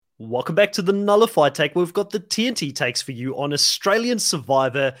Welcome back to the Nullified Take. We've got the TNT takes for you on Australian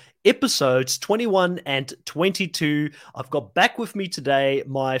Survivor episodes 21 and 22. I've got back with me today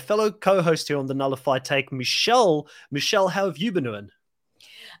my fellow co-host here on the Nullified Take, Michelle. Michelle, how have you been doing?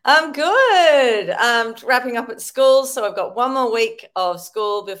 I'm good. Wrapping up at school, so I've got one more week of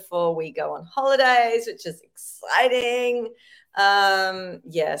school before we go on holidays, which is exciting. And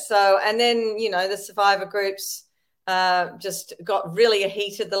then the Survivor groups just got really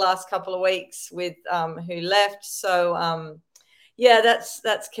heated the last couple of weeks with who left. So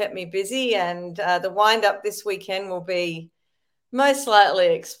that's kept me busy, and the wind up this weekend will be most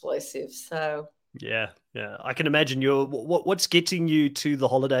likely explosive. So. Yeah, I can imagine what's getting you to the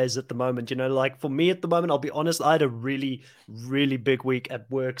holidays at the moment. Like for me at the moment, I'll be honest, I had a really, really big week at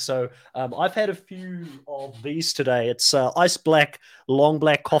work. So I've had a few of these today. It's ice black, long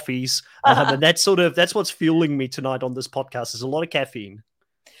black coffees. And that's what's fueling me tonight on this podcast. There's a lot of caffeine.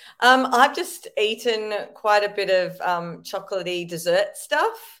 I've just eaten quite a bit of chocolatey dessert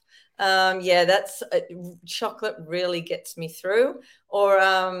stuff. That's chocolate really gets me through. Or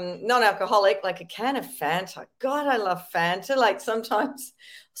non-alcoholic, like a can of Fanta. God, I love Fanta. Like sometimes I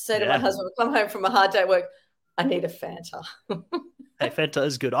say to my husband, I come home from a hard day at work, I need a Fanta. Hey, Fanta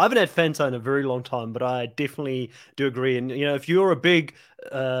is good. I haven't had Fanta in a very long time, but I definitely do agree. And if you're a big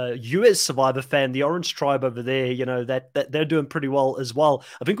US Survivor fan, the Orange Tribe over there, that they're doing pretty well as well.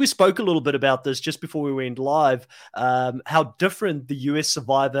 I think we spoke a little bit about this just before we went live, how different the US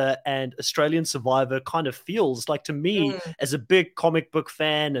Survivor and Australian Survivor kind of feels. Like to me, as a big comic book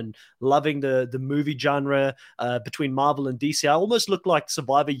fan and loving the movie genre between Marvel and DC, I almost look like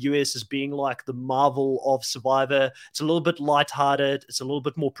Survivor US as being like the Marvel of Survivor. It's a little bit lighthearted. It's a little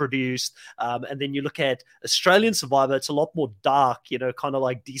bit more produced. And then you look at Australian Survivor, it's a lot more dark, kind of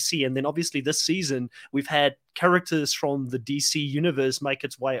like DC. And then obviously this season, we've had characters from the DC universe make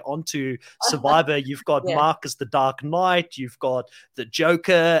its way onto Survivor. You've got Mark as the Dark Knight, you've got the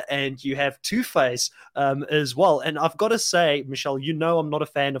Joker, and you have Two-Face as well. And I've got to say, Michelle, I'm not a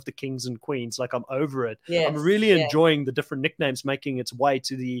fan of the Kings and Queens. Like, I'm over it. Yes, I'm really enjoying the different nicknames making its way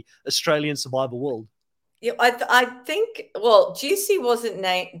to the Australian Survivor world. Yeah, I think, Juicy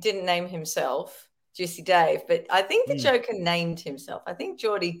didn't name himself, Juicy Dave, but I think the Joker named himself. I think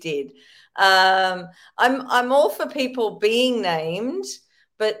Geordie did. I'm all for people being named,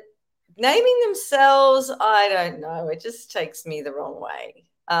 but naming themselves, I don't know. It just takes me the wrong way.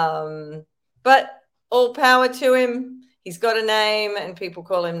 But all power to him. He's got a name, and people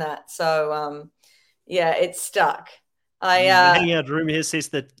call him that. So it's stuck. Hanging out room here says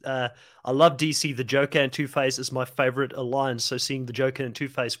that I love DC. The Joker and Two-Face is my favorite alliance. So seeing the Joker and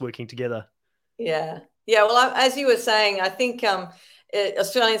Two-Face working together. Yeah. Well, as you were saying, I think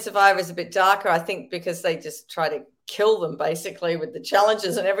Australian Survivor is a bit darker. I think because they just try to kill them basically with the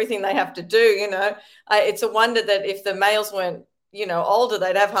challenges and everything they have to do. It's a wonder that if the males weren't older,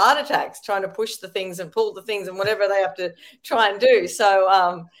 they'd have heart attacks trying to push the things and pull the things and whatever they have to try and do. So,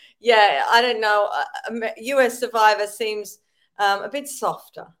 I don't know. US Survivor seems a bit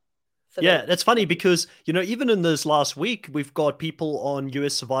softer. Yeah, that's funny because, even in this last week, we've got people on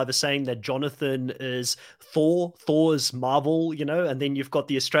US Survivor saying that Jonathan is Thor is Marvel, and then you've got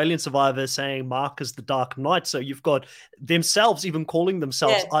the Australian Survivor saying Mark is the Dark Knight. So you've got themselves even calling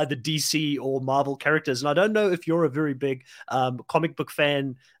themselves either DC or Marvel characters. And I don't know if you're a very big comic book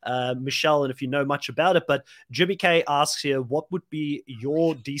fan, Michelle, and if you know much about it, but Jimmy K asks here, what would be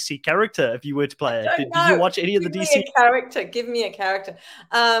your DC character if you were to play it? Did you watch any of the DC character? Give me a character.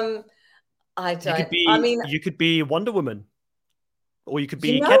 I don't. You could be Wonder Woman, or you could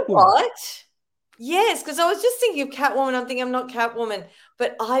be Catwoman. What? Yes, because I was just thinking of Catwoman. I'm thinking I'm not Catwoman,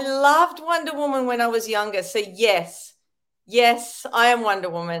 but I loved Wonder Woman when I was younger. So yes, I am Wonder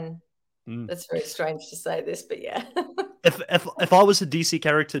Woman. That's very strange to say this, but yeah. If I was a DC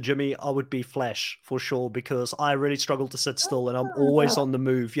character, Jimmy, I would be Flash for sure, because I really struggle to sit still and I'm always on the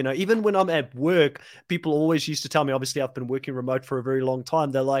move. Even when I'm at work, people always used to tell me, obviously I've been working remote for a very long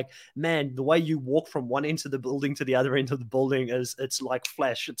time. They're like, man, the way you walk from one end of the building to the other end of the building it's like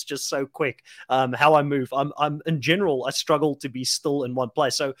Flash. It's just so quick. How I move. I'm in general, I struggle to be still in one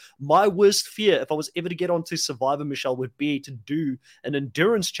place. So my worst fear, if I was ever to get onto Survivor, Michelle, would be to do an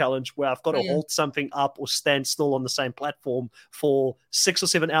endurance challenge where I've got to hold something up or stand still on the same platform for 6 or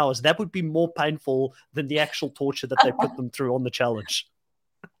 7 hours. That would be more painful than the actual torture that they put them through on the challenge.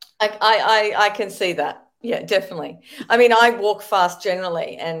 I can see that. Yeah, definitely. I mean, I walk fast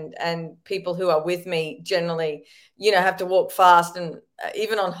generally, and people who are with me generally, have to walk fast. And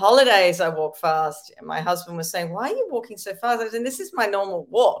even on holidays, I walk fast. And my husband was saying, why are you walking so fast? I said, this is my normal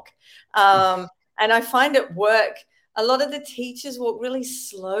walk. And I find at work, a lot of the teachers walk really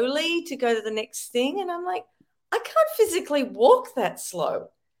slowly to go to the next thing. And I'm like, I can't physically walk that slow.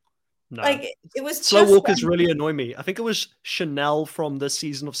 No. Like it was Slow just walkers really annoy me. I think it was Chanel from this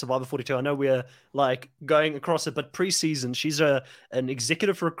season of Survivor 42. I know we're like going across it, but pre-season, she's an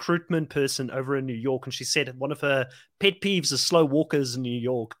executive recruitment person over in New York, and she said one of her pet peeves is slow walkers in New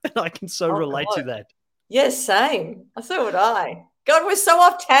York. And I can so oh relate to God. that. Yes, same. So would I. God, we're so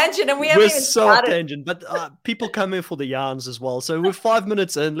off tangent and we We're haven't even so off started. tangent, but people come in for the yarns as well. So we're 5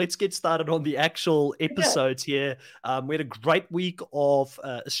 minutes in. Let's get started on the actual Okay. episodes here. We had a great week of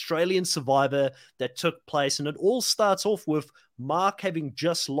Australian Survivor that took place, and it all starts off with Mark having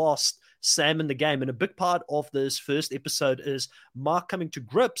just lost Sam in the game. And a big part of this first episode is Mark coming to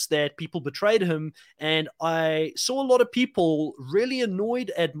grips that people betrayed him. And I saw a lot of people really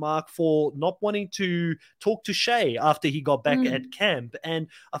annoyed at Mark for not wanting to talk to Shay after he got back at camp. And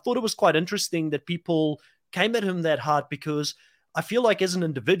I thought it was quite interesting that people came at him that hard because I feel like as an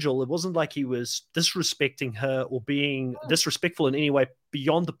individual, it wasn't like he was disrespecting her or being disrespectful in any way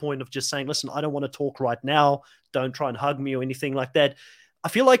beyond the point of just saying, listen, I don't want to talk right now. Don't try and hug me or anything like that. I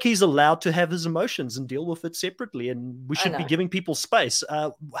feel like he's allowed to have his emotions and deal with it separately, and we I should be know. giving people space.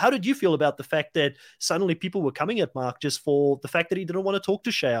 How did you feel about the fact that suddenly people were coming at Mark just for the fact that he didn't want to talk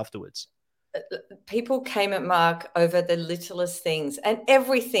to Shay afterwards? People came at Mark over the littlest things and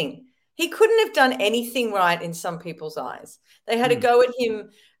everything. He couldn't have done anything right in some people's eyes. They had to go at him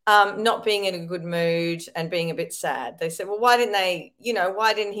not being in a good mood and being a bit sad. They said, well, why didn't they,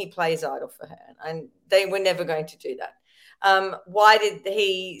 why didn't he play his idol for her? And they were never going to do that. Why did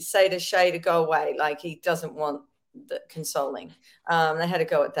he say to Shay to go away? Like he doesn't want the consoling. They had to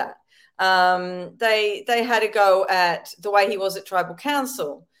go at that. They had to go at the way he was at tribal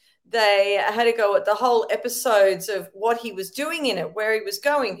council. They had to go at the whole episodes of what he was doing in it, where he was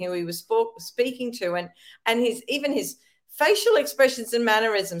going, who he was speaking to, and his facial expressions and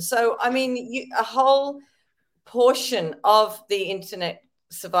mannerisms. So, I mean, a whole portion of the internet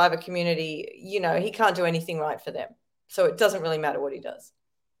survivor community, he can't do anything right for them. So it doesn't really matter what he does.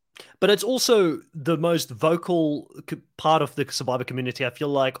 But it's also the most vocal part of the survivor community, I feel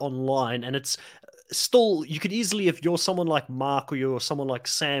like, online. And it's still, you could easily, if you're someone like Mark or you're someone like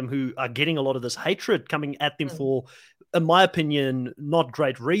Sam who are getting a lot of this hatred coming at them for, in my opinion, not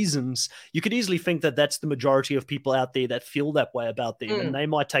great reasons, you could easily think that that's the majority of people out there that feel that way about them, and they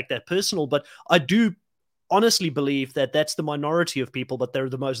might take that personal. But I do honestly believe that that's the minority of people, but they're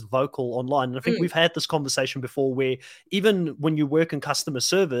the most vocal online. And I think we've had this conversation before where even when you work in customer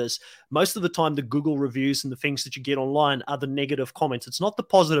service, most of the time the Google reviews and the things that you get online are the negative comments. It's not the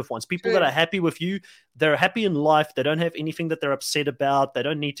positive ones. People that are happy with you, they're happy in life. They don't have anything that they're upset about. They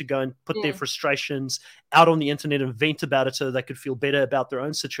don't need to go and put their frustrations out on the internet and vent about it so they could feel better about their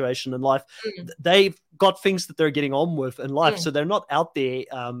own situation in life. They've got things that they're getting on with in life. So they're not out there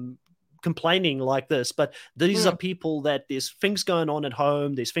complaining like this, but these are people that there's things going on at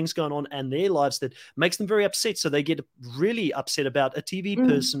home, there's things going on in their lives that makes them very upset. So they get really upset about a TV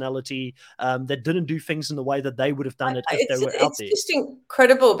personality that didn't do things in the way that they would have done it if they were out there. It's just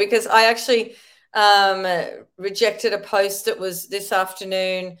incredible because I actually rejected a post that was this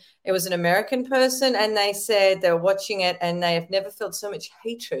afternoon. It was an American person, and they said they were watching it and they have never felt so much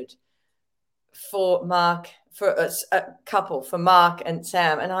hatred for Mark, for a couple, for Mark and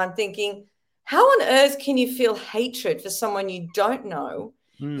Sam. And I'm thinking, how on earth can you feel hatred for someone you don't know?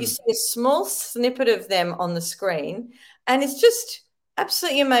 You see a small snippet of them on the screen, and it's just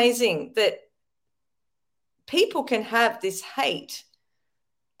absolutely amazing that people can have this hate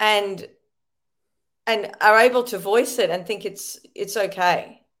and are able to voice it and think it's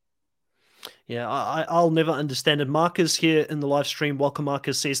okay. Yeah, I'll never understand it. Marcus here in the live stream, welcome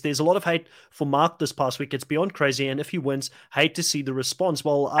Marcus, says there's a lot of hate for Mark this past week. It's beyond crazy. And if he wins, hate to see the response.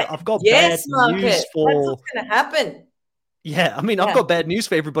 Well, I've got bad Marcus, news for... That's what's going to happen. Yeah, I mean, I've got bad news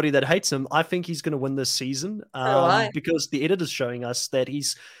for everybody that hates him. I think he's going to win this season because the editor's showing us that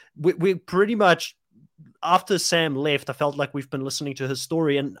we're pretty much, after Sam left, I felt like we've been listening to his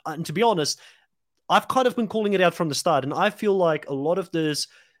story. And to be honest, I've kind of been calling it out from the start. And I feel like a lot of this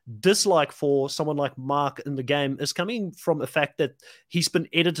dislike for someone like Mark in the game is coming from the fact that he's been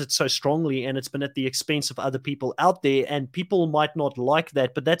edited so strongly and it's been at the expense of other people out there, and people might not like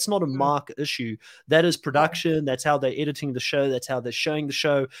that, but that's not a Mark issue. That is production. That's how they're editing the show. That's how they're showing the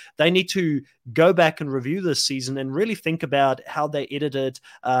show. They need to go back and review this season and really think about how they edited.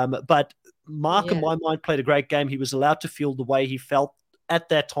 But Mark, in my mind, played a great game. He was allowed to feel the way he felt at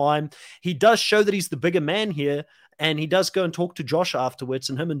that time. He does show that he's the bigger man here. and he does go and talk to Josh afterwards,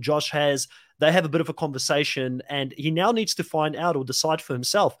 and him and Josh they have a bit of a conversation, and he now needs to find out or decide for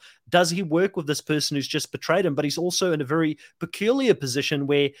himself, does he work with this person who's just betrayed him? But he's also in a very peculiar position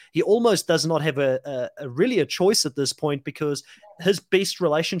where he almost does not have really a choice at this point, because his best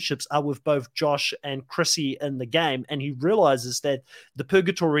relationships are with both Josh and Chrissy in the game, and he realizes that the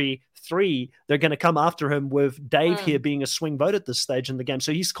Purgatory 3, they're going to come after him, with Dave here being a swing vote at this stage in the game.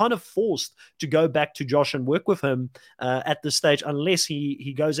 So he's kind of forced to go back to Josh and work with him at this stage, unless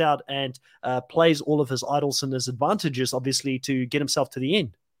he goes out and plays all of his idols and his advantages, obviously, to get himself to the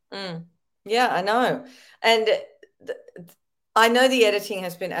end. Yeah, I know. And I know the editing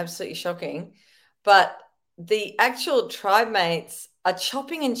has been absolutely shocking, but the actual tribe mates are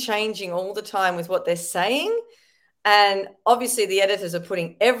chopping and changing all the time with what they're saying. And obviously the editors are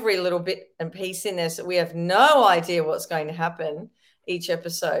putting every little bit and piece in there, so we have no idea what's going to happen each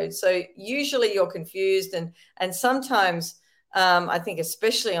episode. So usually you're confused, and sometimes I think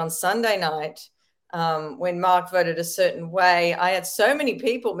especially on Sunday night, when Mark voted a certain way, I had so many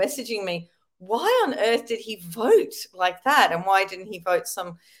people messaging me, why on earth did he vote like that? And why didn't he vote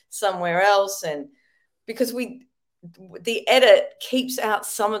somewhere else? And because the edit keeps out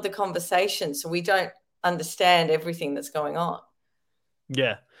some of the conversation, so we don't understand everything that's going on.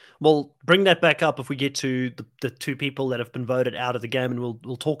 Yeah. Well, bring that back up if we get to the two people that have been voted out of the game, and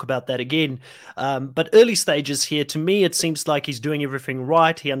we'll talk about that again. But early stages here, to me, it seems like he's doing everything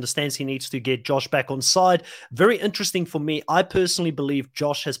right. He understands he needs to get Josh back on side. Very interesting for me. I personally believe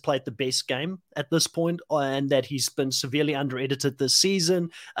Josh has played the best game at this point, and that he's been severely under-edited this season.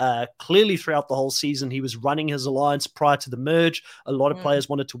 Clearly, throughout the whole season, he was running his alliance prior to the merge. A lot of players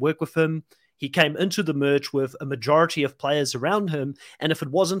wanted to work with him. He came into the merge with a majority of players around him, and if it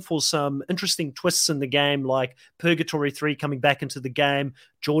wasn't for some interesting twists in the game, like Purgatory 3 coming back into the game,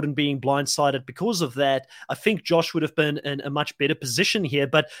 Jordan being blindsided because of that, I think Josh would have been in a much better position here.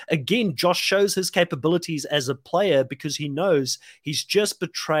 But again, Josh shows his capabilities as a player, because he knows he's just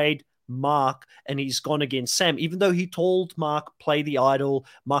betrayed Mark and he's gone against Sam. Even though he told Mark, play the idol,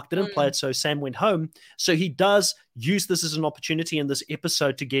 Mark didn't play it, so Sam went home. So he does use this as an opportunity in this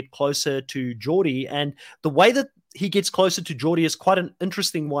episode to get closer to Geordie. And the way that he gets closer to Geordie is quite an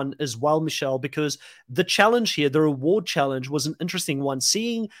interesting one as well, Michelle, because the challenge here, the reward challenge, was an interesting one.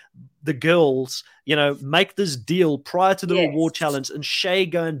 Seeing the girls, make this deal prior to the reward challenge, and Shay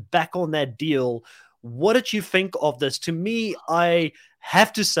going back on that deal. What did you think of this? To me, I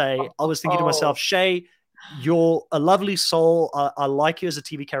have to say, I was thinking to myself, Shay, you're a lovely soul. I like you as a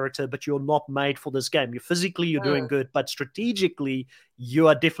TV character, but you're not made for this game. You're doing good, but strategically, you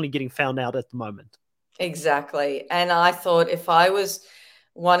are definitely getting found out at the moment. Exactly. And I thought if I was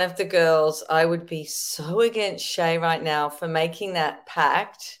one of the girls, I would be so against Shay right now for making that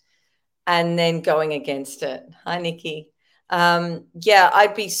pact and then going against it. Hi, Nikki.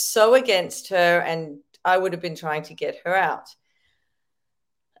 I'd be so against her, and I would have been trying to get her out.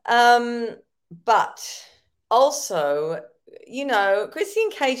 But also, Chrissy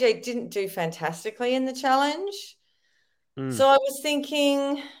and KJ didn't do fantastically in the challenge. So I was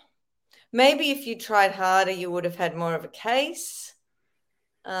thinking maybe if you tried harder, you would have had more of a case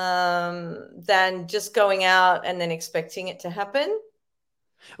than just going out and then expecting it to happen.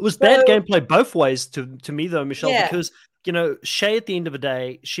 It was bad gameplay both ways to me, though, Michelle, because Shay, at the end of the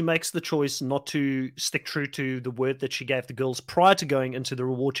day, she makes the choice not to stick true to the word that she gave the girls prior to going into the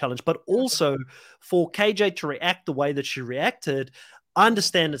reward challenge, but also for KJ to react the way that she reacted. I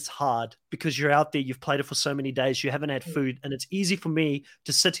understand it's hard because you're out there, you've played it for so many days, you haven't had food, and it's easy for me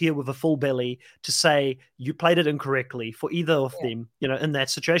to sit here with a full belly to say you played it incorrectly for either of them, in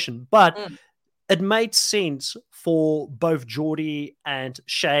that situation. But it made sense for both Geordie and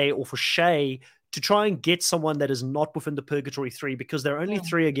Shay, or for Shay, to try and get someone that is not within the Purgatory 3, because there are only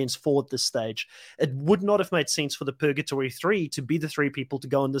 3 against 4 at this stage. It would not have made sense for the Purgatory 3 to be the 3 people to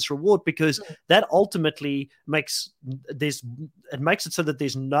go on this reward, because that ultimately makes it so that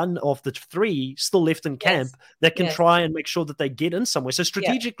there's none of the 3 still left in camp that can try and make sure that they get in somewhere. So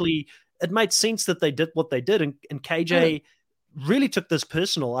strategically, it made sense that they did what they did, and KJ really took this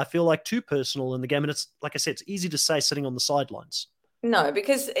personal. I feel like too personal in the game, and it's, like I said, it's easy to say sitting on the sidelines. No,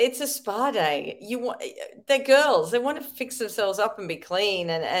 because it's a spa day. They're girls. They want to fix themselves up and be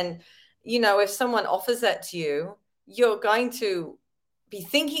clean. And if someone offers that to you, you're going to be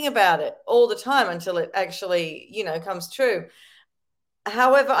thinking about it all the time until it actually, comes true.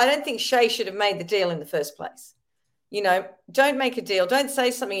 However, I don't think Shay should have made the deal in the first place. Don't make a deal. Don't say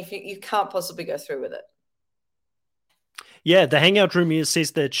something if you can't possibly go through with it. Yeah, the hangout room here says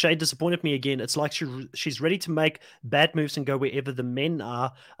that Shay disappointed me again. It's like she's ready to make bad moves and go wherever the men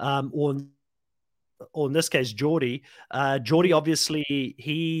are, or or in this case, Geordie. Geordie, obviously,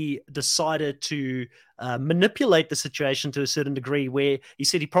 he decided to manipulate the situation to a certain degree where he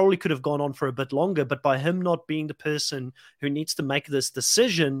said he probably could have gone on for a bit longer, but by him not being the person who needs to make this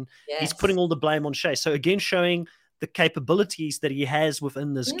decision, he's putting Yes. all the blame on Shay. So again, showing the capabilities that he has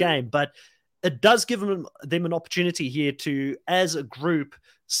within this Mm, game. But it does give them an opportunity here to, as a group,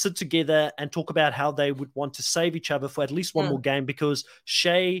 sit together and talk about how they would want to save each other for at least one more mm, game, because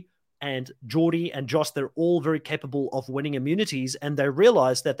Shay and Geordie and Josh, they're all very capable of winning immunities, and they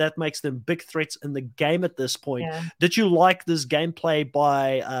realize that that makes them big threats in the game at this point. yeah. Did you like this gameplay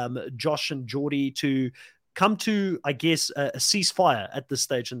by Josh and Geordie to come to, I guess, a ceasefire at this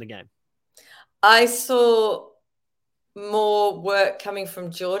stage in the game? I saw more work coming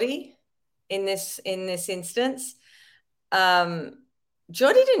from Geordie in this instance.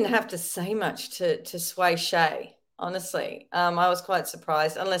 Geordie didn't have to say much to sway Shay, honestly. I was quite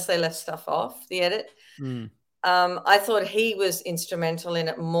surprised, unless they left stuff off the edit. Mm. I thought he was instrumental in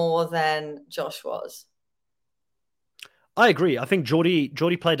it more than Josh was. I agree. I think Geordie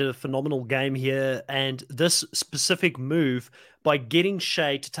played a phenomenal game here, and this specific move by getting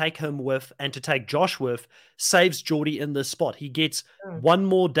Shay to take him with and to take Josh with saves Geordie in this spot. He gets Mm, one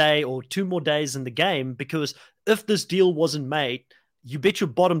more day or two more days in the game, because if this deal wasn't made, you bet your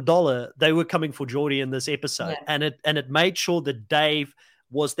bottom dollar they were coming for Geordie in this episode, yeah. and it made sure that Dave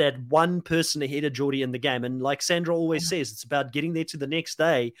was that one person ahead of Geordie in the game. And like Sandra always Mm, says, it's about getting there to the next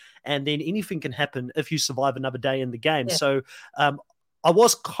day, and then anything can happen if you survive another day in the game. yeah. So I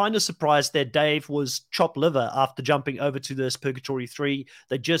was kind of surprised that Dave was chopped liver after jumping over to this Purgatory 3.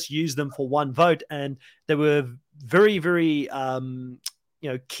 They just used them for one vote, and they were very, very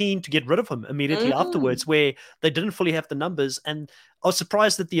keen to get rid of him immediately Mm, afterwards, where they didn't fully have the numbers. And I was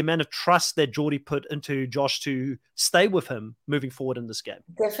surprised at the amount of trust that Geordie put into Josh to stay with him moving forward in this game.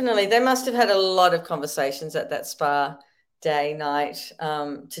 definitely. They must have had a lot of conversations at that spa day, night,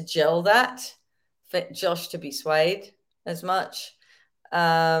 to gel that for Josh to be swayed as much.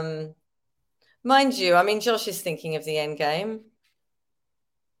 Um, Mind you, I mean, Josh is thinking of the end game.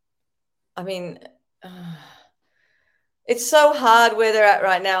 I mean, it's so hard where they're at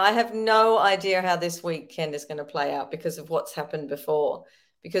right now. I have no idea how this weekend is going to play out because of what's happened before,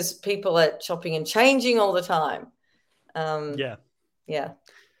 because people are chopping and changing all the time. Um, Yeah. yeah.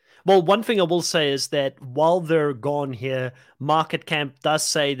 Well, one thing I will say is that while they're gone here, Market Camp does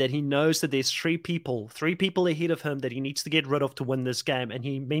say that he knows that there's three people ahead of him that he needs to get rid of to win this game. And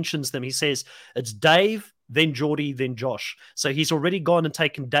he mentions them. He says it's Dave, then Geordie, then Josh. So he's already gone and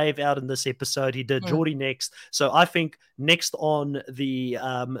taken Dave out in this episode. He did Mm, Geordie next. So I think next on the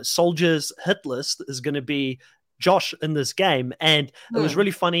soldiers hit list is going to be Josh in this game. And it was mm. really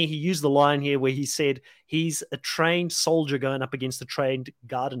funny. He used the line here where he said he's a trained soldier going up against a trained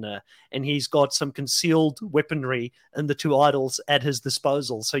gardener, and he's got some concealed weaponry in the two idols at his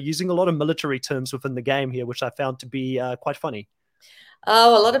disposal. So using a lot of military terms within the game here, which I found to be quite funny.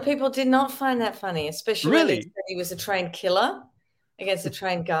 Oh, a lot of people did not find that funny, especially when he Really? said he was a trained killer against a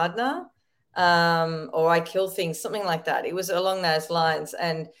trained gardener, or I kill things, something like that. It was along those lines,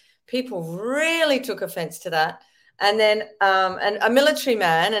 and people really took offense to that. And then and a military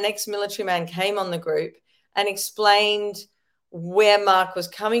man, an ex-military man, came on the group and explained where Mark was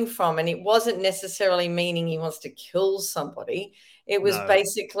coming from, and it wasn't necessarily meaning he wants to kill somebody. It was No.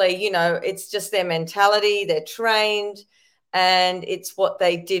 basically, it's just their mentality. They're trained and it's what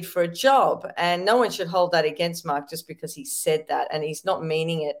they did for a job. And no one should hold that against Mark just because he said that, and he's not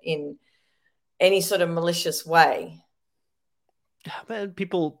meaning it in any sort of malicious way. Man,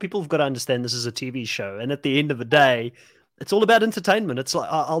 people have got to understand this is a TV show, and at the end of the day, it's all about entertainment. It's like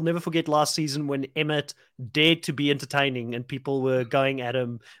I'll never forget last season when Emmett dared to be entertaining, and people were going at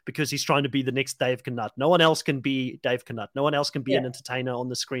him because he's trying to be the next Dave Canut. No one else can be Dave Canut. No one else can be Yeah. an entertainer on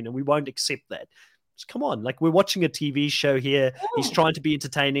the screen, and we won't accept that. Just come on, like we're watching a TV show here. He's Oh, trying to be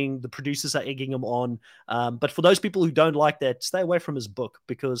entertaining. The producers are egging him on. But for those people who don't like that, stay away from his book,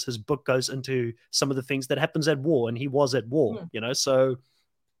 because his book goes into some of the things that happens at war, and he was at war. hmm. So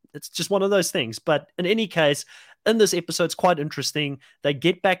it's just one of those things. But in any case, in this episode, it's quite interesting. They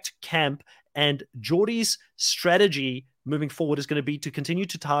get back to camp, and Geordie's strategy moving forward is going to be to continue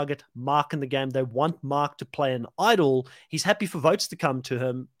to target Mark in the game. They want Mark to play an idol. He's happy for votes to come to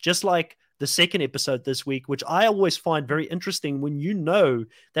him, just like the second episode this week, which I always find very interesting. When you know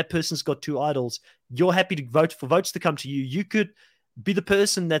that person's got two idols, you're happy to vote for votes to come to you. You could be the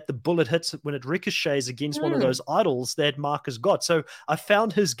person that the bullet hits when it ricochets against one of Hmm. those idols that Mark has got. So I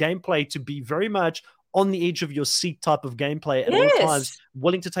found his gameplay to be very much on the edge of your seat type of gameplay at all times, Yes.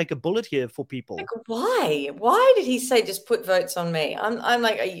 willing to take a bullet here for Like, people. why? Why did he say just put votes on me? I'm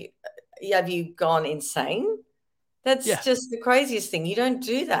like, are you? have you gone insane? That's Yeah. just the craziest thing. You don't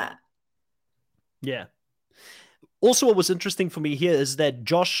do that. Yeah. Also, what was interesting for me here is that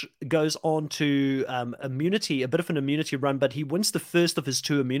Josh goes on to immunity, a bit of an immunity run, but he wins the first of his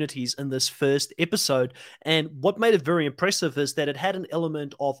two immunities in this first episode. And what made it very impressive is that it had an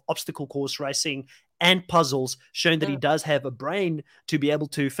element of obstacle course racing and puzzles, showing that he Mm, does have a brain to be able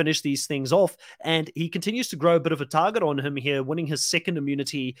to finish these things off. And he continues to grow a bit of a target on him here, winning his second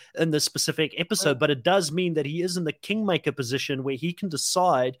immunity in this specific mm. episode. But it does mean that he is in the kingmaker position where he can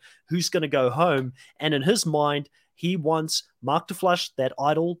decide who's going to go home. And in his mind, he wants Mark to flush that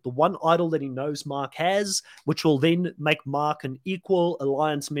idol, the one idol that he knows Mark has, which will then make Mark an equal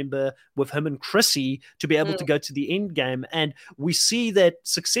alliance member with him and Chrissy to be able to Mm. go to the end game. And we see that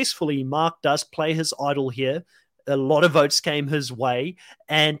successfully, Mark does play his idol here. A lot of votes came his way,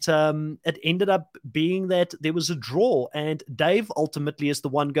 and it ended up being that there was a draw, and Dave ultimately is the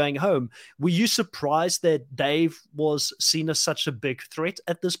one going home. Were you surprised that Dave was seen as such a big threat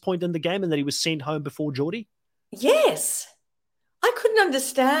at this point in the game and that he was sent home before Geordie? Yes. I couldn't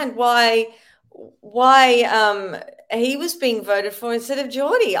understand why he was being voted for instead of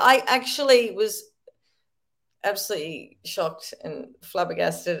Geordie. I actually was absolutely shocked and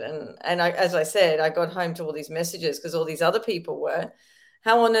flabbergasted, and as I said, I got home to all these messages because all these other people were.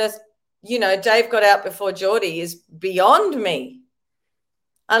 How on earth, Dave got out before Geordie is beyond me.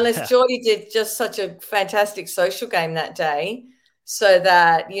 Unless Yeah. Geordie did just such a fantastic social game that day, so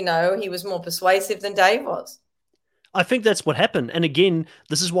that he was more persuasive than Dave was. I think that's what happened. And again,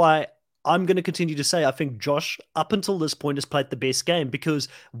 this is why I'm going to continue to say I think Josh, up until this point, has played the best game because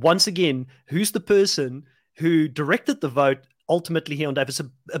once again, who's the person who directed the vote ultimately here on Dave? It's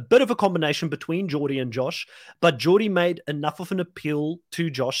a bit of a combination between Geordie and Josh, but Geordie made enough of an appeal to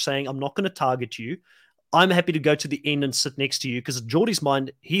Josh saying, I'm not going to target you. I'm happy to go to the end and sit next to you because in Geordie's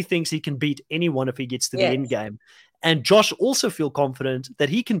mind, he thinks he can beat anyone if he gets to the end Yes. game. And Josh also feel confident that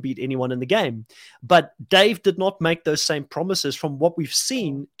he can beat anyone in the game. But Dave did not make those same promises from what we've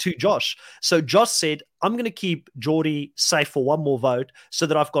seen to Josh. So Josh said, I'm going to keep Geordie safe for one more vote so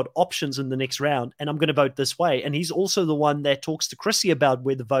that I've got options in the next round and I'm going to vote this way. And he's also the one that talks to Chrissy about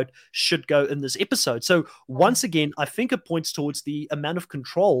where the vote should go in this episode. So once again, I think it points towards the amount of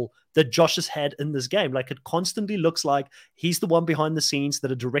control that Josh has had in this game. Like it constantly looks like he's the one behind the scenes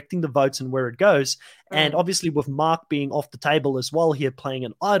that are directing the votes and where it goes. And Mm. obviously with Mark being off the table as well here playing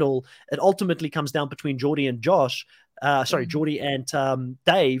an idol, it ultimately comes down between Geordie and Josh. Mm. Geordie and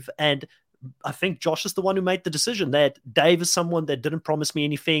Dave. And I think Josh is the one who made the decision that Dave is someone that didn't promise me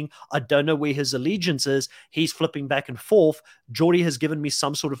anything. I don't know where his allegiance is. He's flipping back and forth. Geordie has given me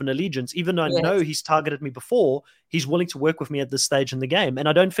some sort of an allegiance. Even though I know Yes. he's targeted me before, he's willing to work with me at this stage in the game. And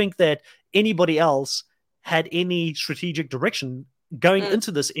I don't think that anybody else had any strategic direction going Mm.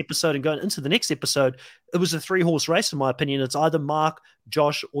 into this episode and going into the next episode. It was a three-horse race, in my opinion. It's either Mark,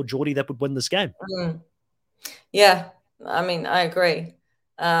 Josh, or Geordie that would win this game. Mm. Yeah, I mean, I agree.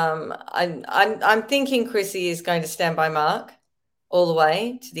 I'm thinking Chrissy is going to stand by Mark all the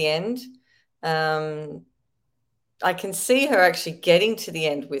way to the end. Um, I can see her actually getting to the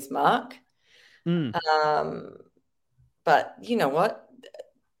end with Mark. Mm, Um, but you know what?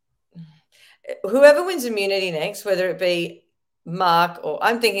 Whoever wins immunity next, whether it be Mark or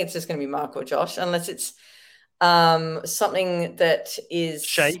I'm thinking it's just going to be Mark or Josh, unless it's something that is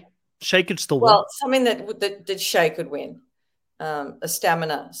Shay could still win. well, something that Shay could win, a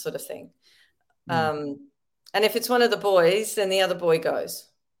stamina sort of thing. Mm, And if it's one of the boys, then the other boy goes.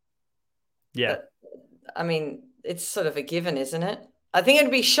 yeah. But I mean, it's sort of a given, isn't it? I think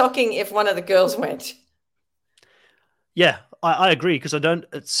it'd be shocking if one of the girls went. Yeah, I agree because I don't.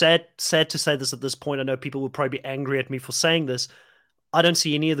 It's sad to say this at this point. I know people will probably be angry at me for saying this. I don't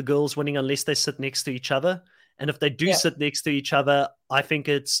see any of the girls winning unless they sit next to each other. And if they do Yeah, sit next to each other, I think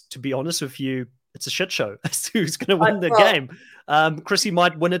it's, to be honest with you, it's a shit show as to who's going to win the well, game. Chrissy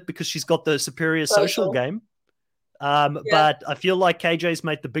might win it because she's got the superior social social. game. Yeah, But I feel like KJ's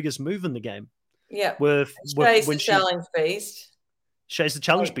made the biggest move in the game yeah. with Shay's when the she challenge beast. Shay's the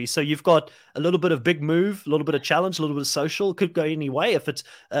challenge beast. So you've got a little bit of big move, a little bit of challenge, a little bit of social. It could go any way. If it's,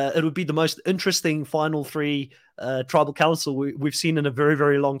 it would be the most interesting final three tribal council we've seen in a very,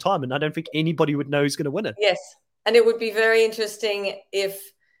 very long time, and I don't think anybody would know who's going to win it. Yes. And it would be very interesting if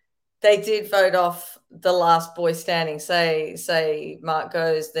they did vote off the last boy standing. Say Mark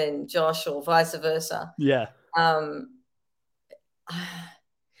goes, then Josh, or vice versa. Yeah, Um,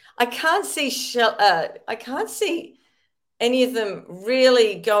 I can't see any of them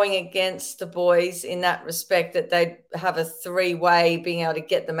really going against the boys in that respect that they'd have a three-way being able to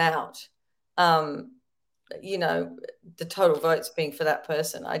get them out. Um, the total votes being for that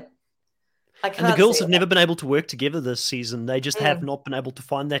person. I And the can't see girls have it. never been able to work together this season. They just have Mm, not been able to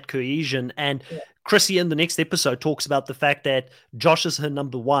find that cohesion. And yeah. Chrissy in the next episode talks about the fact that Josh is her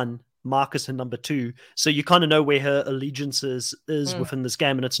number one, Mark is her number two. So you kind of know where her allegiances is Mm. within this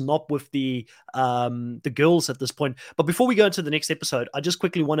game, and it's not with the girls at this point. But before we go into the next episode, I just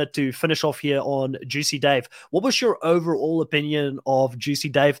quickly wanted to finish off here on Juicy Dave. What was your overall opinion of Juicy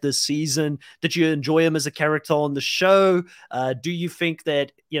Dave this season? Did you enjoy him as a character on the show? Do you think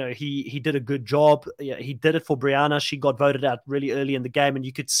that he did a good job? He did it for Brianna. She got voted out really early in the game, and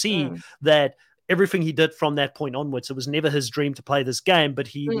you could see Mm. that everything he did from that point onwards, it was never his dream to play this game, but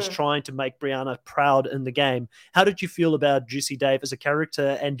he was Mm. trying to make Brianna proud in the game. How did you feel about Juicy Dave as a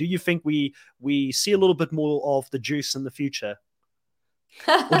character, and do you think we see a little bit more of the Juice in the future?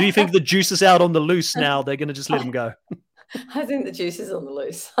 Or do you think the Juice is out on the loose now? They're going to just let him go? I think the juice is on the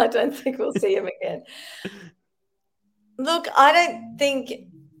loose. I don't think we'll see him again. Look, I don't think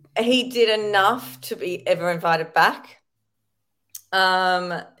he did enough to be ever invited back.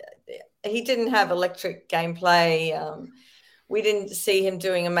 Um, he didn't have electric gameplay. We didn't see him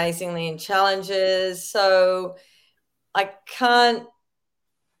doing amazingly in challenges. So I can't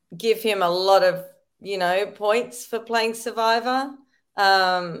give him a lot of, points for playing Survivor.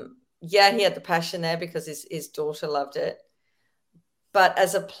 Yeah, he had the passion there because his daughter loved it. But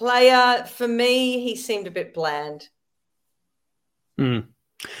as a player, for me, he seemed a bit bland. Mm.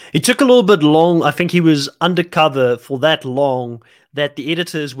 It took a little bit long. I think he was undercover for that long that the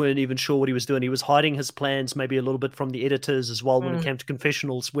editors weren't even sure what he was doing. He was hiding his plans maybe a little bit from the editors as well when it Mm. came to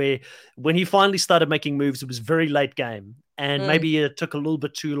confessionals, where when he finally started making moves, it was very late game. And Mm. maybe it took a little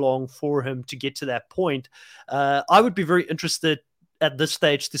bit too long for him to get to that point. I would be very interested at this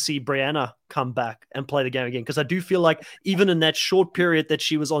stage to see Brianna come back and play the game again, because I do feel like even in that short period that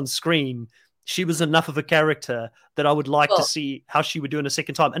she was on screen, she was enough of a character that I would like to Well, see how she would do in a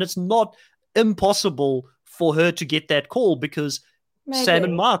second time. And it's not impossible for her to get that call, because Sam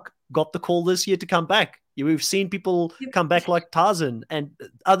and maybe. Mark got the call this year to come back. We've seen people come back like Tarzan and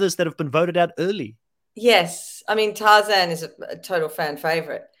others that have been voted out early. Yes. I mean, Tarzan is a total fan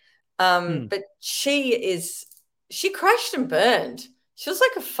favorite. Mm, But she crashed and burned. She was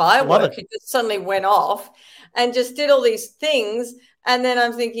like a I love firework it. who just suddenly went off and just did all these things. And then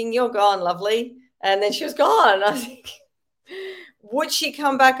I'm thinking, you're gone, lovely. And then she was gone. I think, would she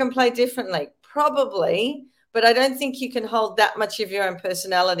come back and play differently? Probably. But I don't think you can hold that much of your own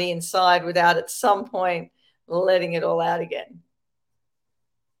personality inside without at some point letting it all out again.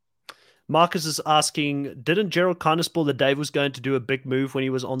 Marcus is asking, didn't Gerald kind of spoil that Dave was going to do a big move when he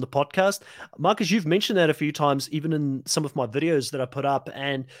was on the podcast? Marcus, you've mentioned that a few times, even in some of my videos that I put up,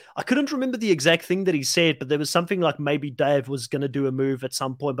 and I couldn't remember the exact thing that he said, but there was something like maybe Dave was going to do a move at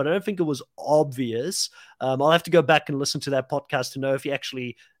some point, but I don't think it was obvious. I'll have to go back and listen to that podcast to know if he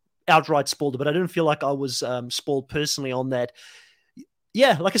actually outright spoiled it, but I didn't feel like I was spoiled personally on that.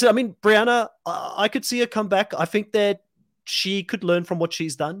 Yeah, like I said, I mean, Brianna, I could see her come back. I think that she could learn from what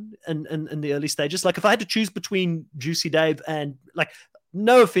she's done in the early stages. Like if I had to choose between Juicy Dave and like,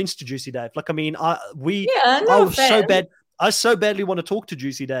 no offense to Juicy Dave. Like, I mean, Yeah, I no was so offense. bad. I so badly want to talk to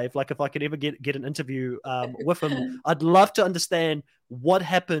Juicy Dave. Like if I could ever get an interview with him, I'd love to understand what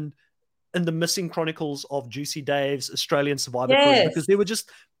happened in the missing chronicles of Juicy Dave's Australian Survivor career, because Yes. they were just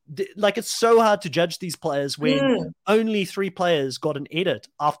like, it's so hard to judge these players when Mm. only 3 players got an edit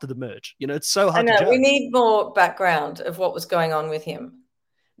after the merge. It's so I hard to know we judge. need more background of what was going on with him.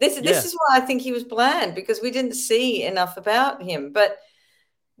 This Yeah. is why I think he was bland because we didn't see enough about him. But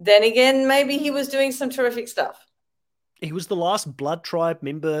then again, maybe he was doing some terrific stuff. He was the last Blood Tribe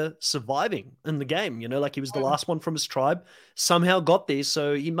member surviving in the game. Like he was the Mm. last one from his tribe, somehow got there.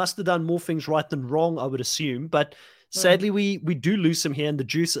 So he must have done more things right than wrong, I would assume. But Mm. sadly, we do lose him here, and the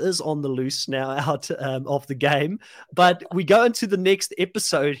juice is on the loose now out of the game. But we go into the next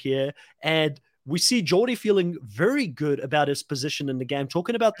episode here, and we see Geordie feeling very good about his position in the game,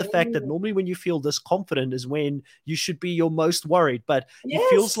 talking about the fact that Mm. normally when you feel this confident is when you should be your most worried. But he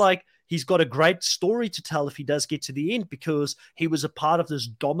feels Yes. like he's got a great story to tell if he does get to the end, because he was a part of this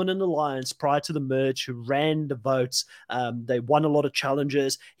dominant alliance prior to the merge who ran the votes. They won a lot of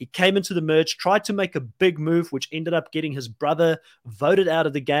challenges. He came into the merge, tried to make a big move, which ended up getting his brother voted out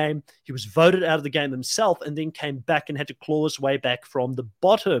of the game. He was voted out of the game himself and then came back and had to claw his way back from the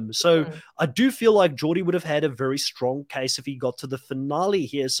bottom. So Mm. I do feel like Geordie would have had a very strong case if he got to the finale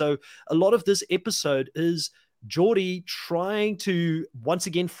here. So a lot of this episode is Geordie trying to once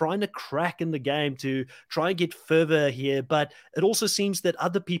again find a crack in the game to try and get further here. But it also seems that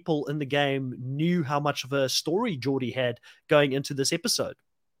other people in the game knew how much of a story Geordie had going into this episode.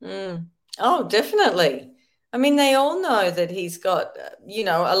 Mm. Oh, definitely. I mean, they all know that he's got,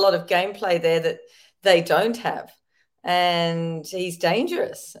 a lot of gameplay there that they don't have. And he's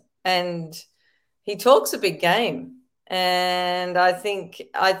dangerous. And he talks a big game. And I think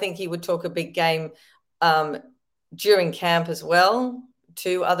he would talk a big game um, during camp as well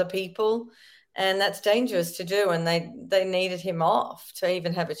to other people. And that's dangerous to do. And they needed him off to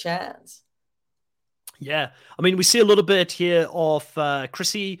even have a chance. Yeah. I mean, we see a little bit here of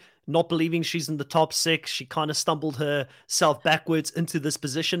Chrissy not believing she's in the top six. She kind of stumbled herself backwards into this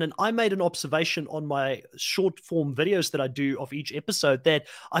position. And I made an observation on my short form videos that I do of each episode that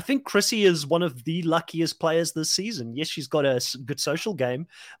I think Chrissy is one of the luckiest players this season. Yes, she's got a good social game,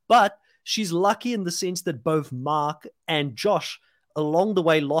 but she's lucky in the sense that both Mark and Josh along the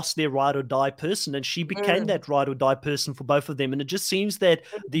way lost their ride or die person, and she became Mm, that ride or die person for both of them. And it just seems that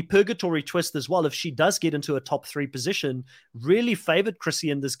the purgatory twist as well, if she does get into a top three position, really favored Chrissy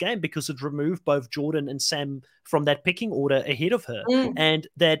in this game because it removed both Jordan and Sam from that picking order ahead of her. mm, And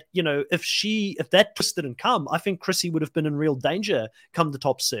that, if that twist didn't come, I think Chrissy would have been in real danger come the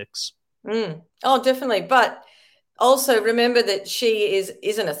top six. mm. Oh, definitely. But also remember that she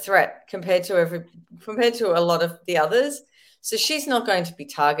isn't a threat compared to a lot of the others. So she's not going to be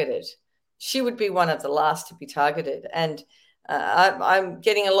targeted. She would be one of the last to be targeted. And I'm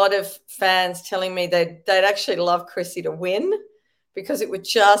getting a lot of fans telling me they'd actually love Chrissy to win because it would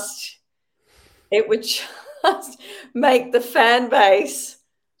just make the fan base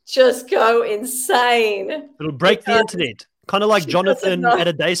just go insane It'll break the because internet. Kind of like she doesn't Jonathan know, at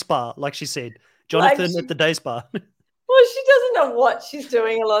a day spa, like she said. like Jonathan at the day spa. well, she doesn't know what she's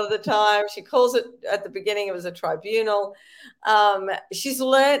doing a lot of the time. She calls it at the beginning, it was a tribunal. She's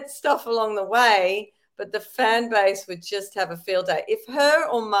learnt stuff along the way, but the fan base would just have a field day. If her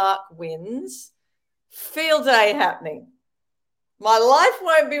or Mark wins, field day happening. My life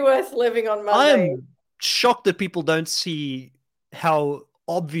won't be worth living on Monday. I'm shocked that people don't see how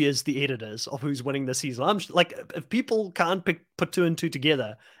obvious the edit is of who's winning this season. I'm like, if people can't put two and two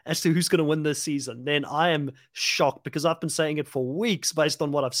together as to who's going to win this season, then I am shocked because I've been saying it for weeks based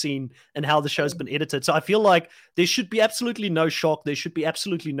on what I've seen and how the show's been edited. So I feel like there should be absolutely no shock. There should be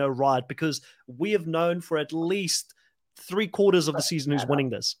absolutely no riot because we have known for at least 3/4 of the season who's winning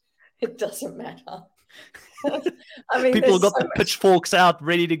this. It doesn't matter. I mean, People have there's got so the much. pitchforks out,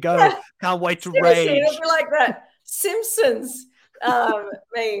 ready to go. Yeah, Can't wait to seriously, it'll rage. be like that Simpsons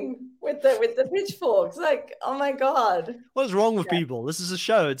meme with the pitchforks. Like, oh my god. What is wrong with Yeah. people? This is a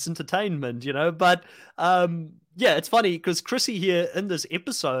show. It's entertainment. But yeah, it's funny because Chrissy here in this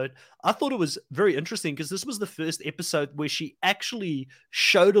episode, I thought it was very interesting because this was the first episode where she actually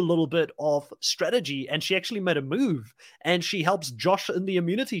showed a little bit of strategy and she actually made a move and she helps Josh in the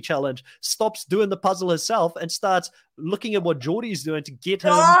immunity challenge, stops doing the puzzle herself and starts looking at what Geordie's doing to get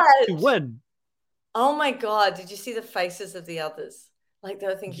him to God. win. Oh my God. Did you see the faces of the others? Like they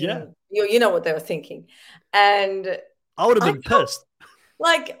were Yeah, thinking, you know what they were thinking. And I would have I been felt pissed.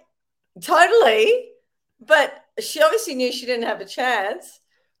 like totally, but she obviously knew she didn't have a chance.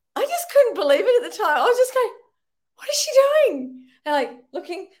 I just couldn't believe it at the time. I was just going, what is she doing? And like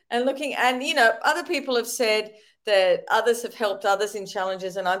looking and looking. And, other people have said that others have helped others in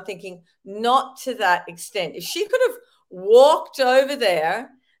challenges. And I'm thinking, not to that extent. If she could have walked over there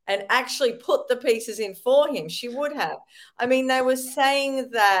and actually put the pieces in for him, she would have. I mean, they were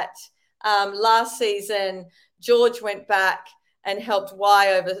saying that last season, George went back and helped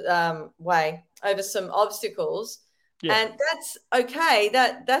Way over some obstacles. Yeah. And that's okay.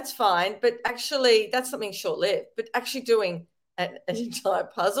 That's fine. But actually, that's something short lived. But actually doing an entire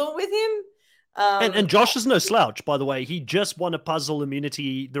puzzle with him. And Josh is no slouch, by the way. He just won a puzzle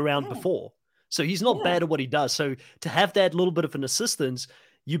immunity the round Yeah, before. So he's not yeah. bad at what he does. So to have that little bit of an assistance,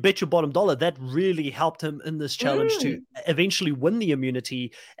 you bet your bottom dollar that really helped him in this challenge to Mm, eventually win the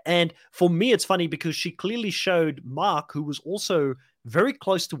immunity. And for me, it's funny because she clearly showed Mark, who was also very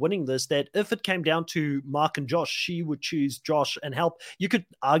close to winning this, that if it came down to Mark and Josh, she would choose Josh and help. You could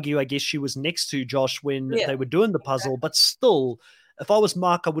argue, I guess, she was next to Josh when yeah. they were doing the puzzle, but still, if I was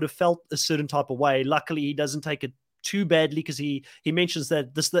Mark, I would have felt a certain type of way. Luckily, he doesn't take it too badly because he mentions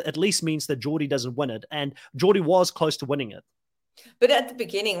that this at least means that Geordie doesn't win it, and Geordie was close to winning it. But at the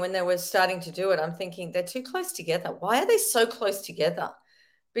beginning, when they were starting to do it, I'm thinking they're too close together. Why are they so close together?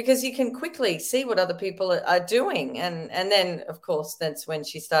 Because you can quickly see what other people are doing. And then, of course, that's when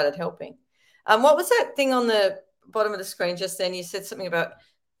she started helping. What was that thing on the bottom of the screen just then?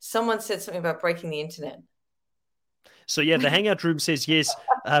 Someone said something about breaking the internet. So yeah, the hangout room says yes.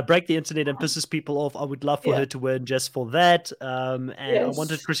 break the internet and pisses people off. I would love for Yeah. her to win just for that. And I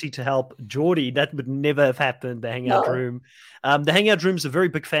wanted Yes. Chrissy to help Geordie. That would never have happened, the Hangout No. Room. The Hangout Room's a very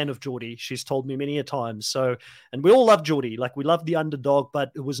big fan of Geordie. She's told me many a time. So, and we all love Geordie. Like, we love the underdog,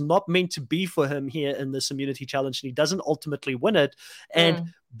 but it was not meant to be for him here in this immunity challenge. And he doesn't ultimately win it.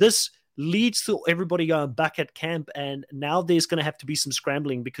 And this leads to everybody going back at camp, and now there's going to have to be some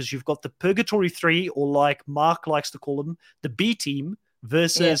scrambling because you've got the Purgatory 3, or like Mark likes to call them, the B team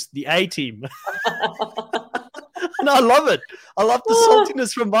versus the A team. And I love it. I love the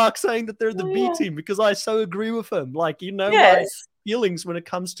saltiness from Mark saying that they're the B team, because I so agree with him. Like, my feelings when it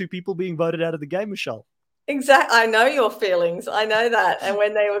comes to people being voted out of the game, Michelle. Exactly. I know your feelings. I know that. And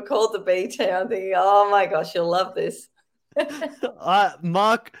when they were called the B team, I'm thinking, oh my gosh, you'll love this.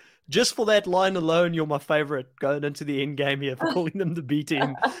 Mark, just for that line alone, you're my favorite going into the end game here for calling them the B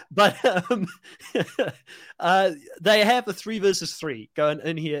team. But they have a 3 versus 3 going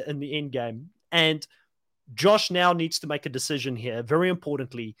in here in the end game. And Josh now needs to make a decision here. Very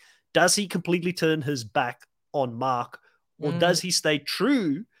importantly, does he completely turn his back on Mark, or does he stay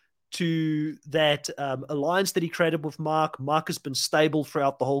true to that alliance that he created with Mark? Mark has been stable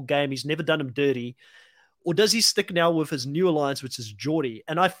throughout the whole game. He's never done him dirty. Or does he stick now with his new alliance, which is Geordie?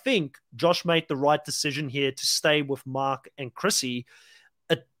 And I think Josh made the right decision here to stay with Mark and Chrissy.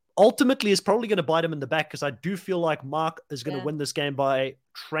 It ultimately is probably going to bite him in the back, because I do feel like Mark is going to win this game by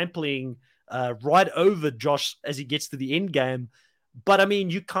trampling right over Josh as he gets to the end game. But I mean,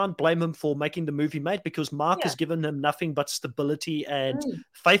 you can't blame him for making the move he made, because Mark has given him nothing but stability and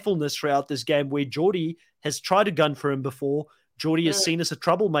faithfulness throughout this game, where Geordie has tried to gun for him before. Geordie is seen as a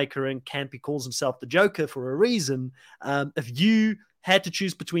troublemaker in camp. He calls himself the Joker for a reason. If you had to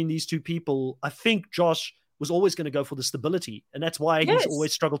choose between these two people, I think Josh was always going to go for the stability. And that's why he's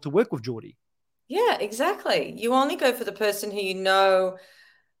always struggled to work with Geordie. Yeah, exactly. You only go for the person who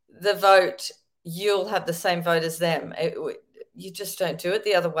the vote, you'll have the same vote as them. You just don't do it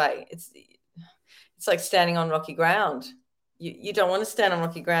the other way. It's like standing on rocky ground. You don't want to stand on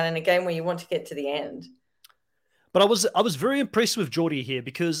rocky ground in a game where you want to get to the end. But I was very impressed with Geordie here,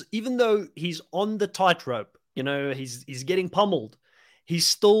 because even though he's on the tightrope, he's getting pummeled, he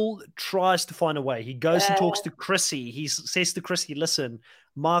still tries to find a way. He goes and talks to Chrissy. He says to Chrissy, listen,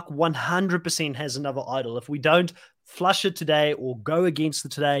 Mark 100% has another idol. If we don't flush it today or go against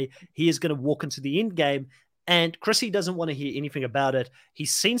it today, he is going to walk into the end game. And Chrissy doesn't want to hear anything about it. He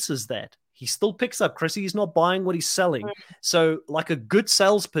senses that. He still picks up Chrissy. He's not buying what he's selling. So like a good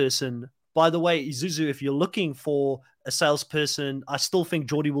salesperson, by the way, Isuzu, if you're looking for a salesperson, I still think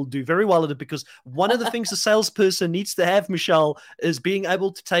Geordie will do very well at it, because one of the things a salesperson needs to have, Michelle, is being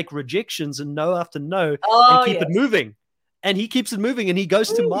able to take rejections and no after no and keep it moving. And he keeps it moving, and he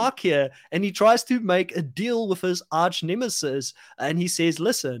goes to Mark here and he tries to make a deal with his arch nemesis. And he says,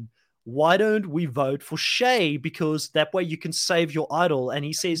 listen, why don't we vote for Shay? Because that way you can save your idol. And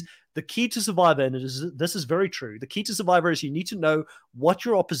he says, the key to Survivor, and this is very true, the key to Survivor is you need to know what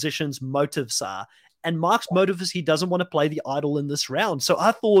your opposition's motives are. And Mark's motive is he doesn't want to play the idol in this round. So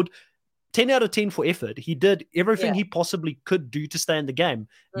I thought 10 out of 10 for effort. He did everything he possibly could do to stay in the game.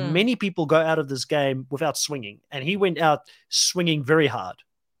 Many people go out of this game without swinging, and he went out swinging very hard.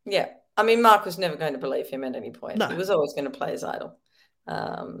 Yeah. I mean, Mark was never going to believe him at any point. No. He was always going to play his idol.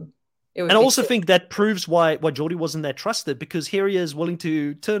 And I also think that proves why Geordie wasn't that trusted, because here he is willing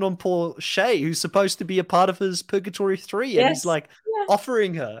to turn on poor Shay, who's supposed to be a part of his Purgatory 3, and he's like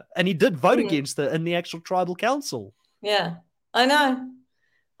offering her. And he did vote against her in the actual tribal council. Yeah, I know.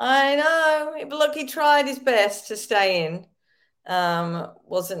 But look, he tried his best to stay in.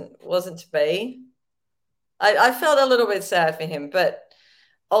 Wasn't to be. I felt a little bit sad for him, but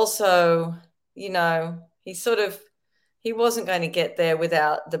also, he wasn't going to get there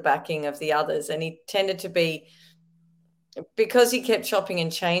without the backing of the others. And he tended to be, because he kept chopping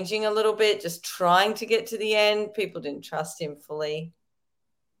and changing a little bit, just trying to get to the end, people didn't trust him fully.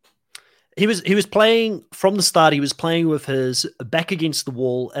 He was playing from the start. He was playing with his back against the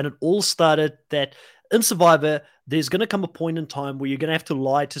wall, and it all started that in Survivor, there's going to come a point in time where you're going to have to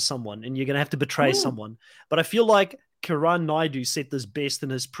lie to someone and you're going to have to betray someone. But I feel like Kiran Naidu said this best in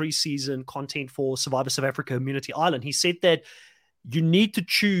his preseason content for Survivor South Africa Immunity Island. He said that you need to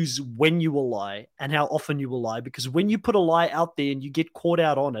choose when you will lie and how often you will lie, because when you put a lie out there and you get caught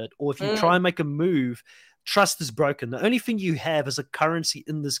out on it, or if you try and make a move, trust is broken. The only thing you have as a currency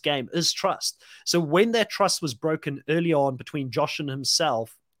in this game is trust. So when that trust was broken early on between Josh and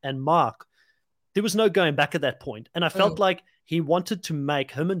himself and Mark, there was no going back at that point. And I felt like he wanted to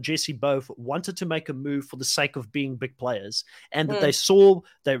make, him and Jesse both wanted to make a move for the sake of being big players. And that they saw,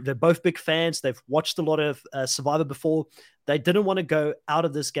 they're both big fans. They've watched a lot of Survivor before. they didn't want to go out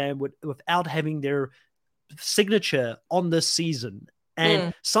of this game without having their signature on this season. And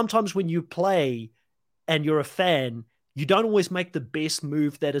Mm. sometimes when you play and you're a fan, you don't always make the best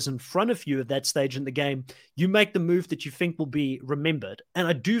move that is in front of you at that stage in the game. You make the move that you think will be remembered. And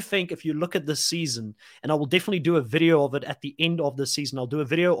I do think if you look at this season, and I will definitely do a video of it at the end of the season, I'll do a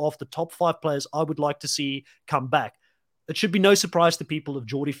video of the top 5 players I would like to see come back. It should be no surprise to people if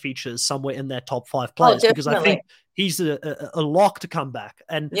Geordie features somewhere in that top 5 Oh, players, because I definitely. think he's a lock to come back.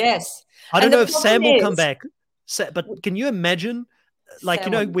 And Yes. I don't And know the if problem Sam will come is, back, but can you imagine, like,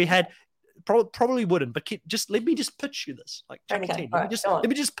 Sam, we had probably wouldn't, but let me just pitch you this, like Channel okay, 10. all Let me right, just go on. let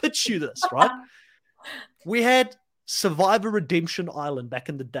me just pitch you this, right? We had Survivor Redemption Island back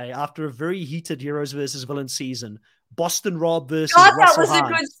in the day after a very heated Heroes versus Villains season. Boston Rob versus God, that Russell was a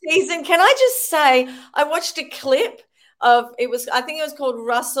Hahn. good season. Can I just say, I watched a clip of I think it was called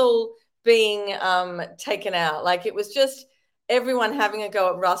Russell being taken out. Like, it was just everyone having a go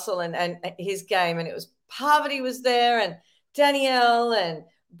at Russell and his game. And it was Parvati was there, and Danielle and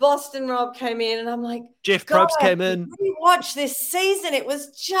Boston Rob came in, and I'm like, Jeff God, Probst I have came to in. rewatch this season. It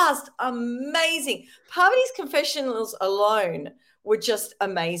was just amazing. Parvati's confessionals alone were just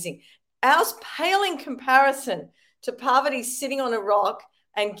amazing. Ours pale in comparison to Parvati sitting on a rock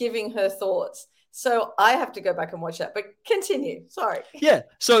and giving her thoughts. So I have to go back and watch that, but continue. Sorry. Yeah.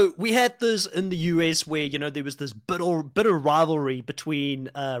 So we had this in the US where, there was this bitter rivalry between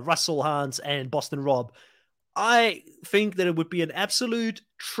Russell Hans and Boston Rob. I think that it would be an absolute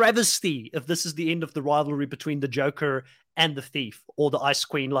travesty if this is the end of the rivalry between the Joker and the Thief, or the Ice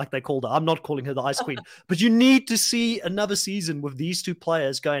Queen, like they called her. I'm not calling her the Ice Queen, but you need to see another season with these two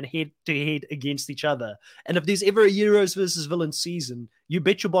players going head to head against each other. And if there's ever a Heroes versus Villains season, you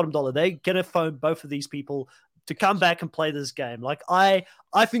bet your bottom dollar they're going to phone both of these people to come back and play this game. Like, I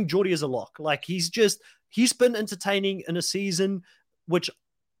think Geordie is a lock. Like, he's been entertaining in a season, which,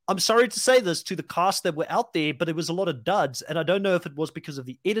 I'm sorry to say this to the cast that were out there, but it was a lot of duds. And I don't know if it was because of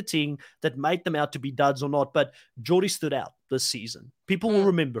the editing that made them out to be duds or not, but Geordie stood out this season. People will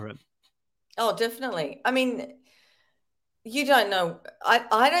remember him. Oh, definitely. I mean, you don't know.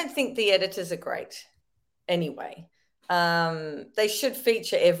 I don't think the editors are great anyway. They should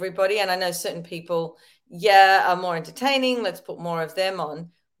feature everybody. And I know certain people, are more entertaining. Let's put more of them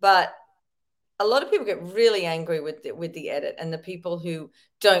on. But a lot of people get really angry with the edit and the people who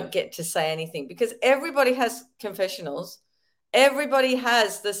don't get to say anything, because everybody has confessionals. Everybody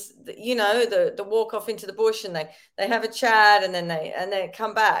has this, the walk off into the bush, and they have a chat, and then they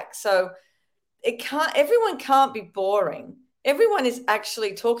come back. So everyone can't be boring. Everyone is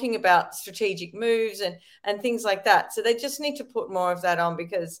actually talking about strategic moves and things like that. So they just need to put more of that on,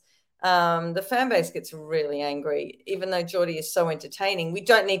 because the fan base gets really angry. Even though Geordie is so entertaining, we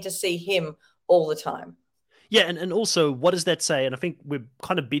don't need to see him all the time. Yeah, and also, what does that say? And I think we're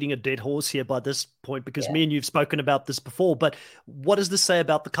kind of beating a dead horse here by this point, because me and you've spoken about this before, but what does this say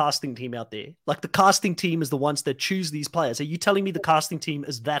about the casting team out there? Like, the casting team is the ones that choose these players. Are you telling me the casting team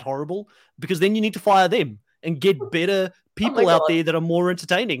is that horrible? Because then you need to fire them and get better people out there that are more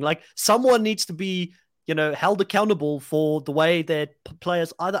entertaining. Like, someone needs to be, held accountable for the way that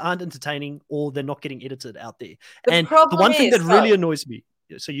players either aren't entertaining or they're not getting edited out there. And the one thing that really annoys me,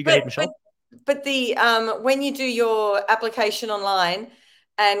 so you go ahead, Michelle. But the when you do your application online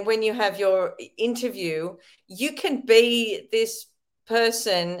and when you have your interview, you can be this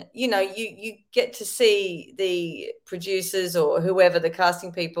person. You get to see the producers or whoever, the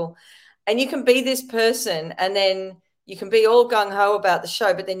casting people, and you can be this person, and then you can be all gung-ho about the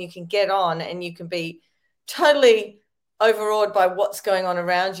show, but then you can get on and you can be totally overawed by what's going on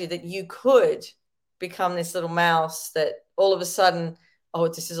around you, that you could become this little mouse that all of a sudden, oh,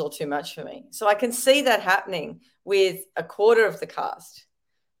 this is all too much for me. So I can see that happening with a quarter of the cast.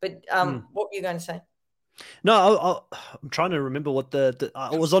 But what were you going to say? No, I'm trying to remember what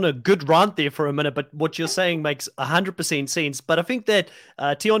I was on a good rant there for a minute, but what you're saying makes 100% sense. But I think that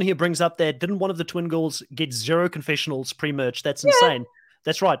Tion here brings up that didn't one of the twin girls get 0 confessionals pre-merch? That's insane.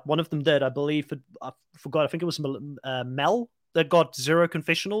 That's right. One of them did, I believe. I forgot. I think it was Mel that got 0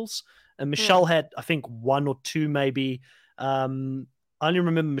 confessionals, and Michelle had, I think, 1 or 2 maybe. I only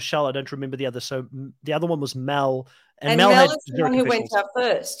remember Michelle. I don't remember the other. So the other one was Mel. And Mel Mel had is the one who went out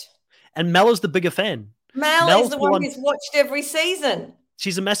first. And Mel is the bigger fan. Mel is the one who's watched every season.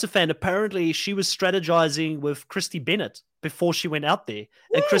 She's a massive fan. Apparently, she was strategizing with Christy Bennett before she went out there. Yes.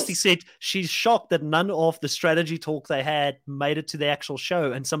 And Christy said she's shocked that none of the strategy talk they had made it to the actual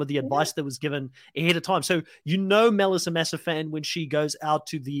show and some of the advice that was given ahead of time. So, Mel is a massive fan when she goes out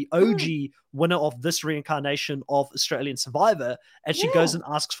to the OG winner of this reincarnation of Australian Survivor, and she goes and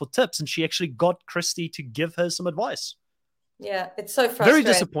asks for tips, and she actually got Christy to give her some advice. Yeah, it's so Very frustrating.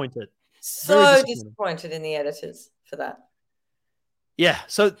 disappointed. Very So disappointed. disappointed in the editors for that. Yeah,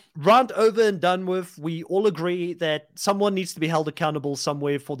 so rant over and done with. We all agree that someone needs to be held accountable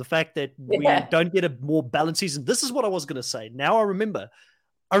somewhere for the fact that we Yeah. don't get a more balanced season. This is what I was going to say. Now I remember.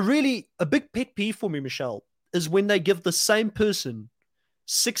 A big pet peeve for me, Michelle, is when they give the same person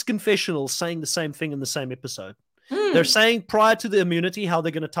 6 confessionals saying the same thing in the same episode. They're Mm. saying prior to the immunity how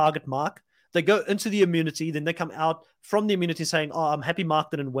they're going to target Mark. They go into the immunity, then they come out from the immunity saying, "Oh, I'm happy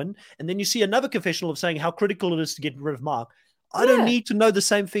Mark didn't win." And then you see another confessional of saying how critical it is to get rid of Mark. I don't Yeah. need to know the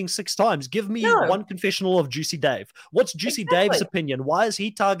same thing 6 times. Give me No, one confessional of Juicy Dave. What's Juicy Dave's exactly. opinion? Why is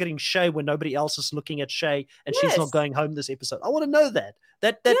he targeting Shay when nobody else is looking at Shay and she's not Yes. going home this episode? I want to know that.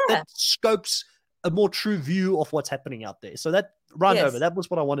 That Yeah. scopes a more true view of what's happening out there. So that run over. Yes. That was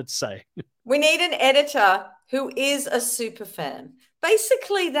what I wanted to say. We need an editor who is a super fan.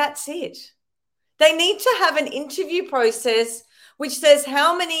 Basically, that's it. They need to have an interview process which says,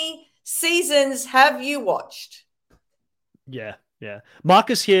 how many seasons have you watched? Yeah, yeah.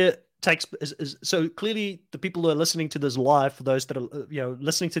 Marcus here takes so clearly the people who are listening to this live, for those that are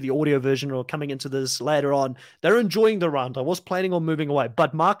listening to the audio version or coming into this later on, they're enjoying the round. I was planning on moving away,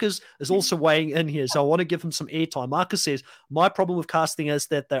 but Marcus is also weighing in here, so I want to give him some airtime. Marcus says, my problem with casting is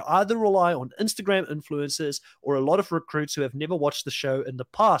that they either rely on Instagram influencers or a lot of recruits who have never watched the show in the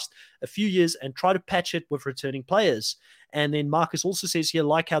past a few years and try to patch it with returning players. And then Marcus also says here,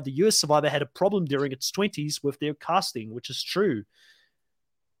 like how the US Survivor had a problem during its 20s with their casting, which is true.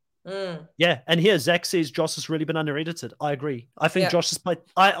 Mm. Yeah, and here Zach says Josh has really been under-edited. I agree. I think Josh has played.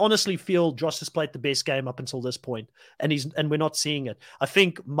 I honestly feel Josh has played the best game up until this point, and we're not seeing it. I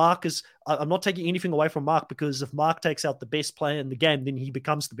think Mark is. I'm not taking anything away from Mark, because if Mark takes out the best player in the game, then he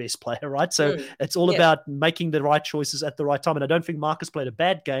becomes the best player, right? So it's all about making the right choices at the right time. And I don't think Mark has played a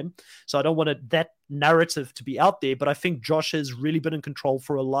bad game, so I don't want that narrative to be out there. But I think Josh has really been in control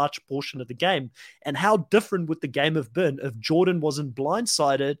for a large portion of the game. And how different would the game have been if Jordan wasn't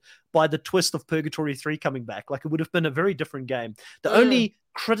blindsided by the twist of Purgatory 3 coming back? Like, it would have been a very different game. The only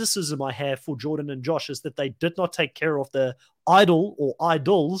criticism I have for Jordan and Josh is that they did not take care of the idol or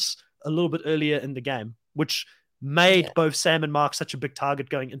idols a little bit earlier in the game, which made both Sam and Mark such a big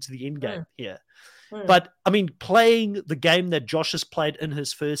target going into the end game here. But I mean, playing the game that Josh has played in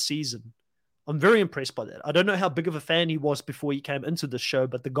his first season, I'm very impressed by that. I don't know how big of a fan he was before he came into the show,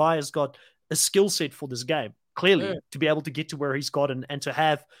 but the guy has got a skill set for this game, clearly, to be able to get to where he's gotten and to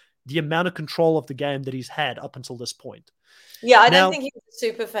have the amount of control of the game that he's had up until this point. Yeah, I don't think he's a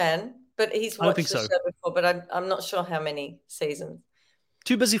super fan, but he's watched the so. show before, but I'm not sure how many seasons.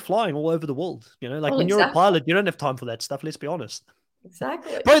 Too busy flying all over the world. When you're a pilot, you don't have time for that stuff. Let's be honest.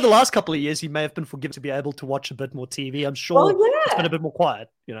 Exactly. Probably the last couple of years, he may have been forgiven to be able to watch a bit more TV. I'm sure it's been a bit more quiet,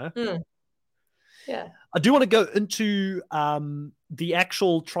 Yeah. I do want to go into the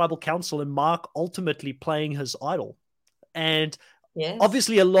actual tribal council and Mark ultimately playing his idol. And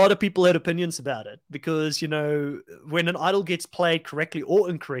obviously a lot of people had opinions about it because, when an idol gets played correctly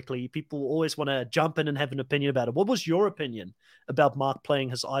or incorrectly, people always want to jump in and have an opinion about it. What was your opinion about Mark playing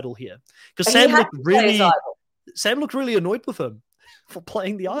his idol here? Because Sam looked really annoyed with him for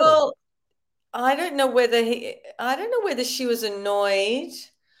playing the idol. Well, I don't know whether she was annoyed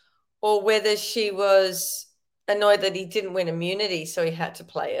or whether she was annoyed that he didn't win immunity, so he had to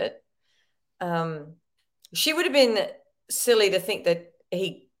play it. She would have been silly to think that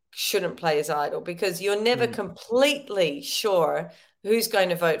he shouldn't play his idol, because you're never completely sure who's going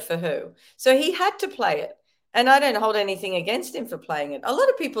to vote for who. So he had to play it. And I don't hold anything against him for playing it. A lot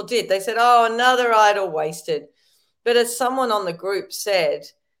of people did. They said, oh, another idol wasted. But as someone on the group said,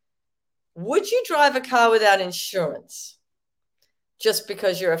 would you drive a car without insurance just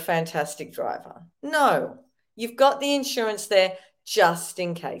because you're a fantastic driver? No. You've got the insurance there just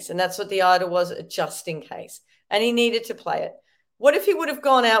in case. And that's what the idol was, just in case. And he needed to play it. What if he would have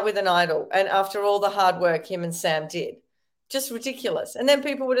gone out with an idol and after all the hard work him and Sam did? Just ridiculous. And then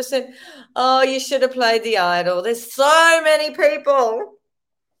people would have said, oh, you should have played the idol. There's so many people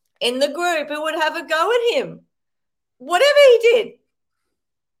in the group who would have a go at him. Whatever he did,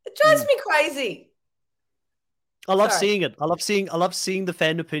 it drives me crazy. I love seeing it. I love seeing the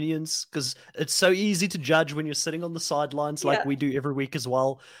fan opinions, because it's so easy to judge when you're sitting on the sidelines like we do every week as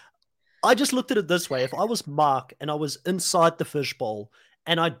well. I just looked at it this way. If I was Mark and I was inside the fishbowl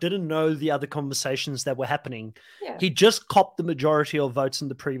and I didn't know the other conversations that were happening, he just copped the majority of votes in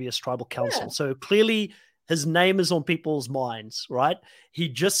the previous tribal council. So clearly his name is on people's minds, right? He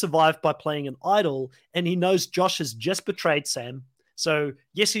just survived by playing an idol, and he knows Josh has just betrayed Sam. So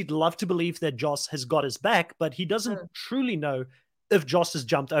yes, he'd love to believe that Josh has got his back, but he doesn't truly know if Josh has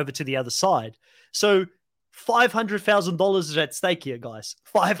jumped over to the other side. So $500,000 is at stake here, guys.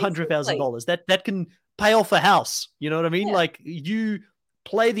 Exactly. $500,000. That can pay off a house. You know what I mean? Yeah. Like, you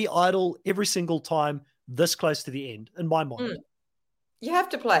play the idol every single time this close to the end, in my Mm. mind. You have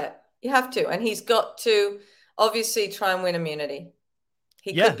to play it. You have to. And he's got to obviously try and win immunity.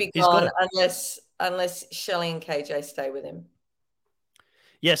 He could Yeah, be he's got gone it. unless Shelley and KJ stay with him.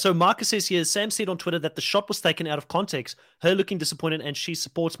 Yeah, so Marcus says here, Sam said on Twitter that the shot was taken out of context, her looking disappointed, and she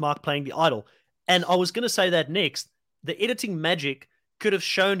supports Mark playing the idol. And I was going to say that next. The editing magic could have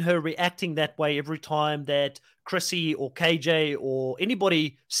shown her reacting that way every time that Chrissy or KJ or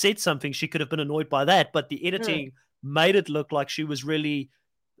anybody said something. She could have been annoyed by that, but the Mm. editing made it look like she was really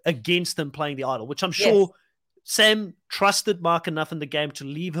against him playing the idol, which I'm Yes. sure Sam trusted Mark enough in the game to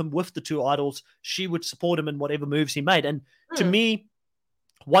leave him with the two idols. She would support him in whatever moves he made. And to Mm. me,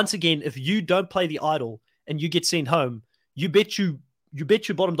 once again, if you don't play the idol and you get sent home, you bet your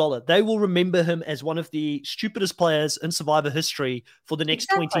bottom dollar they will remember him as one of the stupidest players in Survivor history for the next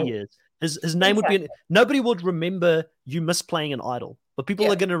 20 Exactly. years. His name would be Exactly. nobody would remember you misplaying an idol, but people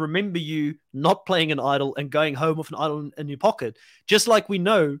Yeah. are going to remember you not playing an idol and going home with an idol in your pocket. Just like we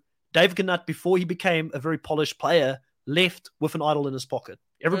know Dave Gannett, before he became a very polished player, left with an idol in his pocket.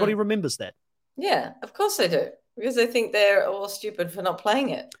 Everybody Mm. remembers that. Yeah, of course they do. Because they think they're all stupid for not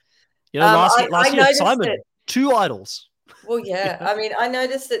playing it. You know, last I last year noticed that. Simon, two idols. Well, You yeah. know? I mean, I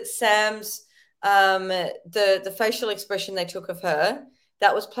noticed that Sam's the facial expression they took of her,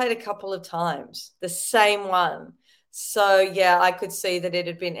 that was played a couple of times, the same one. So yeah, I could see that it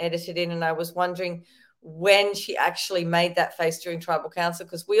had been edited in, and I was wondering when she actually made that face during Tribal Council,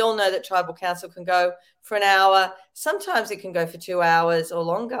 because we all know that Tribal Council can go for an hour. Sometimes it can go for 2 hours or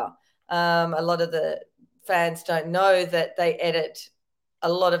longer. A lot of the fans don't know that they edit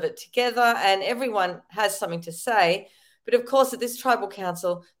a lot of it together, and everyone has something to say. But of course, at this Tribal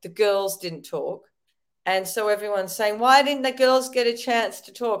Council, the girls didn't talk. And so everyone's saying, why didn't the girls get a chance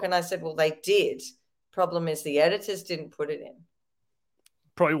to talk? And I said, well, they did. Problem is, the editors didn't put it in.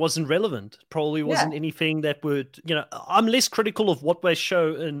 Probably wasn't relevant. Probably Yeah. wasn't anything that would, I'm less critical of what they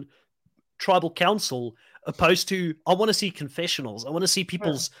show in Tribal Council opposed to, I want to see confessionals. I want to see Hmm.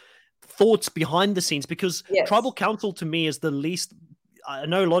 people's thoughts behind the scenes, because Tribal Yes. Council to me is the least. I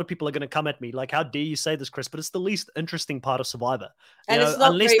know a lot of people are going to come at me like, how dare you say this, Chris? But it's the least interesting part of Survivor. And it's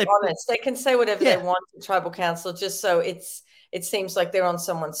not Unless very they put, honest. They can say whatever they yeah, want to Tribal Council, just so it seems like they're on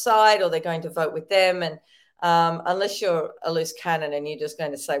someone's side or they're going to vote with them. And unless you're a loose cannon and you're just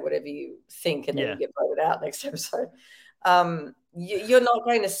going to say whatever you think and then you yeah. get voted out next episode, you're not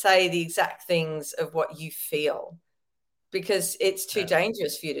going to say the exact things of what you feel, because it's too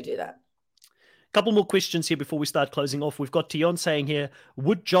dangerous for you to do that. Couple more questions here before we start closing off. We've got Tion saying here,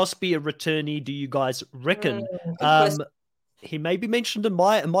 would Joss be a returnee, do you guys reckon? Good question. He may be mentioned in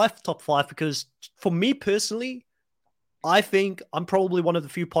my top five, because for me personally, I think I'm probably one of the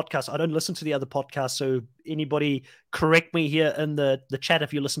few podcasts. I don't listen to the other podcasts, so anybody correct me here in the chat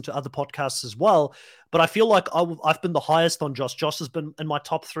if you listen to other podcasts as well. But I feel like I've been the highest on Josh. Josh has been in my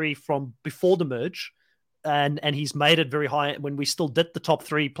top three from before the merge, and he's made it very high. When we still did the top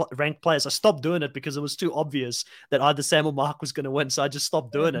three ranked players, I stopped doing it because it was too obvious that either Sam or Mark was going to win, so I just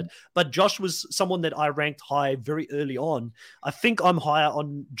stopped doing it. But Josh was someone that I ranked high very early on. I think I'm higher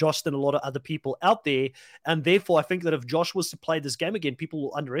on Josh than a lot of other people out there, and therefore I think that if Josh was to play this game again, people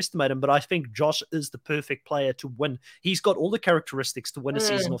will underestimate him. But I think Josh is the perfect player to win. He's got all the characteristics to win a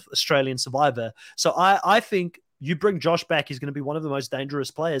season of Australian Survivor. So I think you bring Josh back, he's going to be one of the most dangerous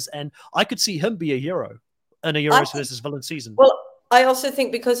players, and I could see him be a hero in a Euros versus Villain season. Well, I also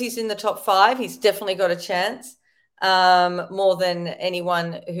think because he's in the top five, he's definitely got a chance, more than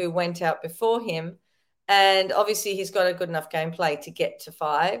anyone who went out before him. And obviously, he's got a good enough gameplay to get to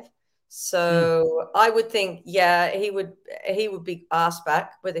five. So I would think, yeah, he would be asked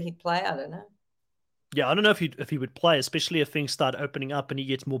back. Whether he'd play, I don't know. Yeah, I don't know if he would play, especially if things start opening up and he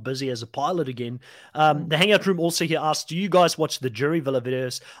gets more busy as a pilot again. The Hangout Room also here asks, do you guys watch the Jury Villa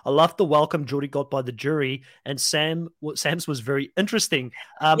videos? I love the welcome Geordie got by the jury, and Sam's was very interesting.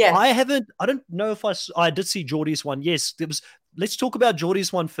 Yes. I don't know if I did see Geordie's one. Yes, it was. Let's talk about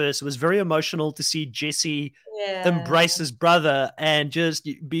Geordie's one first. It was very emotional to see Jesse embrace his brother and just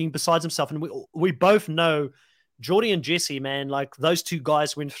being besides himself. And we both know Geordie and Jesse, man, like those two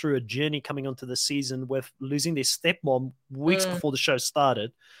guys went through a journey coming onto the season with losing their stepmom weeks before the show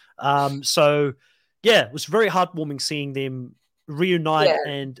started. So, yeah, it was very heartwarming seeing them reunite.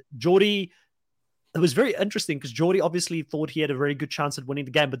 Yeah. And Geordie, it was very interesting because Geordie obviously thought he had a very good chance at winning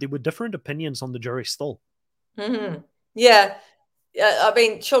the game, but there were different opinions on the jury still. Yeah. I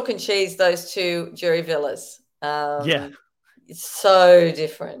mean, chalk and cheese, those two jury villas. Yeah. It's so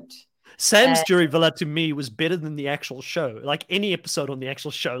different. Sam's jury villa to me was better than the actual show, like any episode on the actual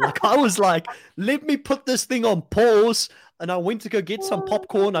show. Like I was like, let me put this thing on pause. And I went to go get some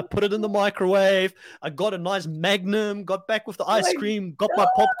popcorn. I put it in the microwave. I got a nice Magnum, got back with the Oh ice my cream, got my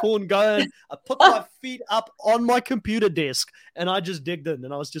popcorn going. I put my feet up on my computer desk and I just digged in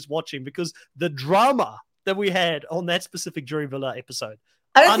and I was just watching because the drama that we had on that specific jury villa episode,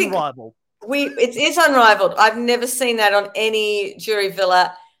 I don't think unrivaled. it is unrivaled. I've never seen that on any jury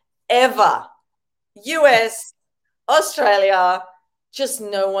villa ever. US, Australia, just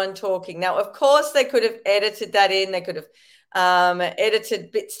no one talking. Now, of course, they could have edited that in. They could have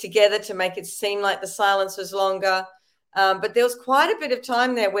edited bits together to make it seem like the silence was longer. But there was quite a bit of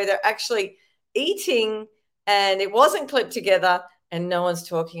time there where they're actually eating and it wasn't clipped together and no one's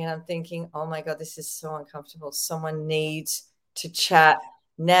talking. And I'm thinking, oh my God, this is so uncomfortable. Someone needs to chat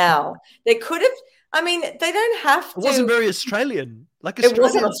now. They could have, I mean, they don't have to. It wasn't very Australian. Like It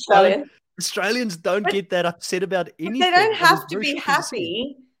wasn't Australian. Australians don't get that upset about anything. They don't have to be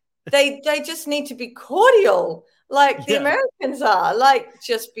happy. They just need to be cordial, like the Americans are. Like,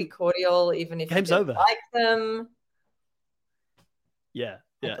 just be cordial, even if you don't like them. Yeah.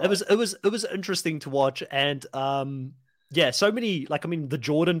 It was interesting to watch, and so many, like, I mean, the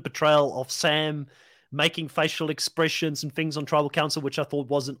Jordan portrayal of Sam making facial expressions and things on Tribal Council, which I thought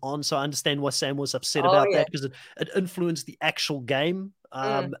wasn't on. So I understand why Sam was upset about that, because it influenced the actual game.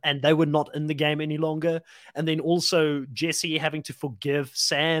 And they were not in the game any longer. And then also Jessie having to forgive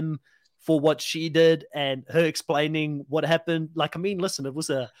Sam for what she did and her explaining what happened. Like, I mean, listen, it was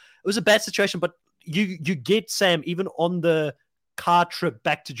a bad situation, but you get Sam even on the car trip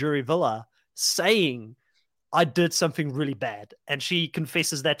back to Jury Villa saying, I did something really bad. And she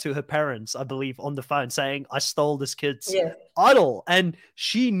confesses that to her parents, I believe, on the phone, saying, I stole this kid's idol. And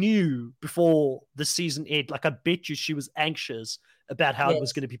she knew before the season ended. Like, I bet you she was anxious about how it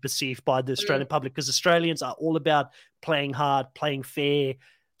was going to be perceived by the Australian public, because Australians are all about playing hard, playing fair.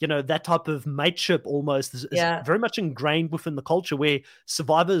 You know, that type of mateship almost is very much ingrained within the culture, where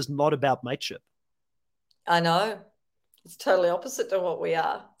Survivor is not about mateship. I know. It's totally opposite to what we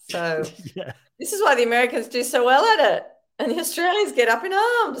are. So this is why the Americans do so well at it, and the Australians get up in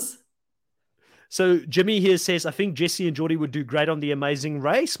arms. So Jimmy here says, I think Jessie and Geordie would do great on The Amazing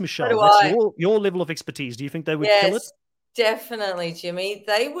Race, Michelle. So that's your level of expertise. Do you think they would kill it? Definitely, Jimmy.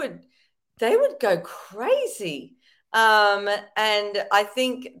 They would go crazy. And I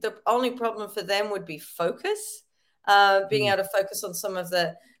think the only problem for them would be focus, being able to focus on some of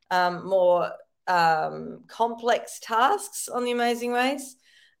the more complex tasks on The Amazing Race.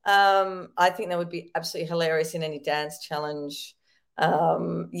 I think that would be absolutely hilarious in any dance challenge.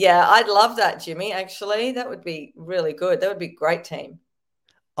 I'd love that, Jimmy, actually. That would be really good. That would be a great team.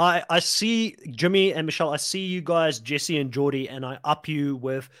 I see Jimmy and Michelle. I see you guys, Jessie and Geordie, and I up you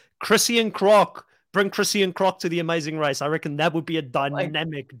with Chrissy and Croc. Bring Chrissy and Croc to The Amazing Race. I reckon that would be a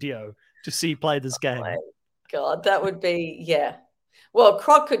dynamic duo to see play this game. Oh my God, that would be, Well,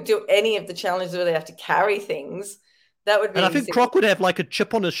 Croc could do any of the challenges where they have to carry things. That would be. And I think Croc would have like a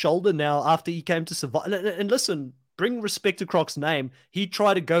chip on his shoulder now after he came to survive. And listen, bring respect to Croc's name. He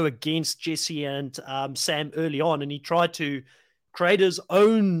tried to go against Jessie and Sam early on, and he tried to create his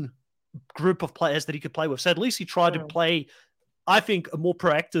own group of players that he could play with. So at least he tried to play, I think, a more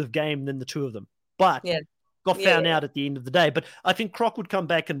proactive game than the two of them. But got found out at the end of the day. But I think Croc would come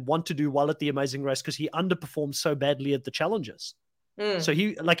back and want to do well at The Amazing Race because he underperformed so badly at the challenges. So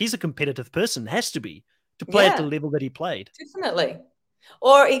he's a competitive person, has to be, to play at the level that he played. Definitely.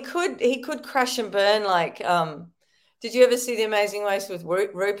 Or he could crash and burn. Like, did you ever see The Amazing Race with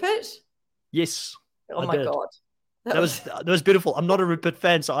Rupert? Yes. Oh my God. That was beautiful. I'm not a Rupert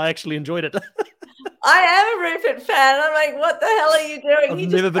fan, so I actually enjoyed it. I am a Rupert fan. I'm like, what the hell are you doing?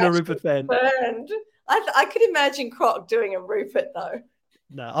 I've never been a Rupert fan. Burned. I could imagine Croc doing a Rupert though.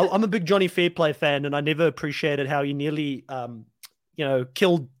 No, I'm a big Johnny Fairplay fan, and I never appreciated how he nearly,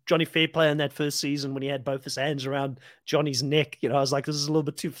 killed Johnny Fairplay in that first season when he had both his hands around Johnny's neck. I was like, this is a little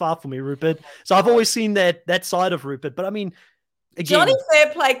bit too far for me, Rupert. So I've always seen that side of Rupert. But I mean, again, Johnny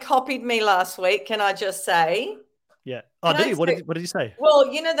Fairplay copied me last week. Can I just say? Yeah. Oh, did he? What did he say?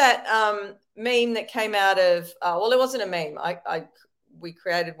 Well, you know that meme that came out of, it wasn't a meme. We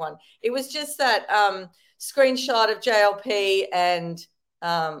created one. It was just that screenshot of JLP and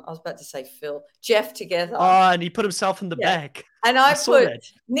I was about to say Jeff together. Oh, and he put himself in the back. And I put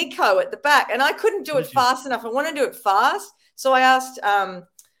Nico at the back, and I couldn't do it fast enough. I want to do it fast. So I asked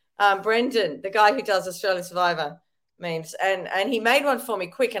Brendan, the guy who does Australian Survivor memes, and he made one for me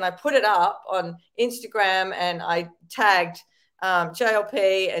quick, and I put it up on Instagram, and I tagged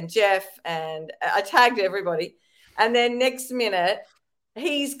JLP and Jeff, and I tagged everybody. And then next minute,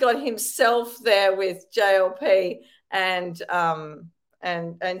 he's got himself there with JLP and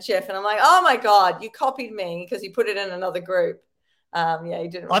Jeff, and I'm like, oh my god, you copied me because he put it in another group. Yeah, he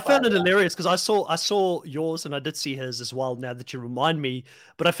didn't I reply to found it that. hilarious because I saw yours and I did see his as well. Now that you remind me,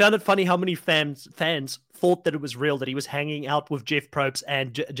 but I found it funny how many fans thought that it was real, that he was hanging out with Jeff Probst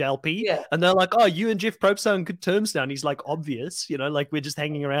and JLP, Yeah. and they're like, "Oh, you and Jeff Probst are on good terms now." And he's like, "Obvious, like we're just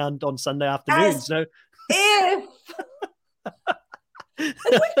hanging around on Sunday As afternoons." No, if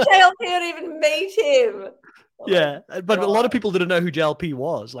like would JLP not even meet him? Oh my yeah, but a lot of god. people didn't know who JLP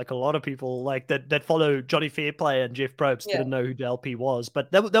was. Like a lot of people like that follow Johnny Fairplay and Jeff Probst Yeah. didn't know who JLP was.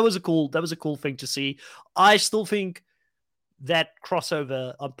 But that was a cool thing to see. I still think that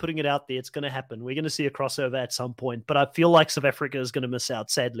crossover, I'm putting it out there, it's going to happen. We're going to see a crossover at some point, but I feel like South Africa is going to miss out,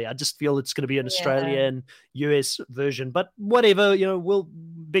 sadly. I just feel it's going to be an Yeah. Australian US version, but whatever,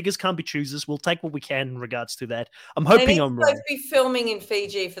 beggars can't be choosers. We'll take what we can in regards to that. I'm They hoping need to I'm both wrong. be filming in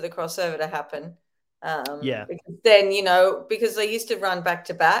Fiji for the crossover to happen. Yeah. Because then, because they used to run back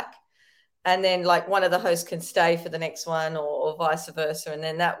to back, and then like one of the hosts can stay for the next one or vice versa, and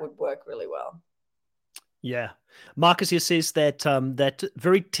then that would work really well. Yeah. Marcus here says that that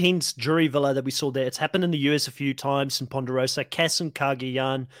very tense jury villa that we saw there, it's happened in the US a few times in Ponderosa, Cass and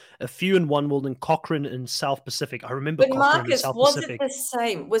Cagayan, a few in One World, and Cochrane in South Pacific. I remember But Cochrane in Marcus, South was it Pacific. the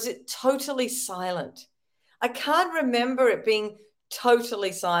same? Was it totally silent? I can't remember it being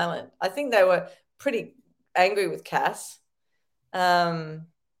totally silent. I think they were pretty angry with Cass. Um,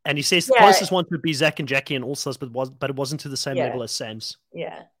 And he says the yeah, closest one would be Zach and Jackie and All Stars, but it wasn't to the same yeah, level as Sam's.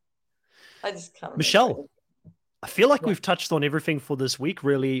 yeah. I just can't remember Michelle, it. I feel like Yeah. we've touched on everything for this week,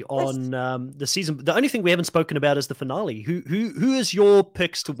 really, Yes. on the season. The only thing we haven't spoken about is the finale. Who is your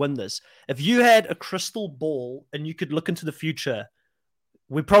picks to win this? If you had a crystal ball and you could look into the future,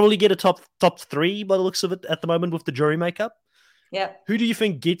 we probably get a top three by the looks of it at the moment with the jury makeup. Yeah. Who do you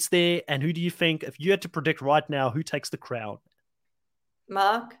think gets there, and who do you think, if you had to predict right now, who takes the crown?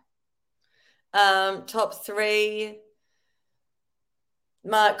 Mark. Top three.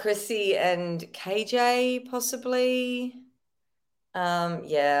 Mark, Chrissy, and KJ, possibly.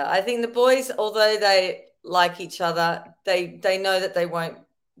 Yeah, I think the boys, although they like each other, they know that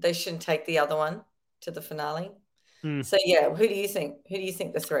they shouldn't take the other one to the finale. Hmm. So yeah, who do you think? Who do you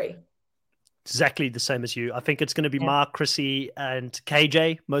think the three? Exactly the same as you. I think it's going to be Yeah. Mark, Chrissy, and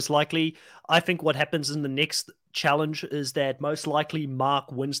KJ, most likely. I think what happens in the next challenge is that most likely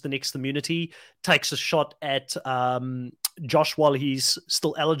Mark wins the next immunity, takes a shot at Josh while he's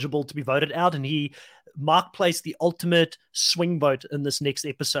still eligible to be voted out, and Mark plays the ultimate swing vote in this next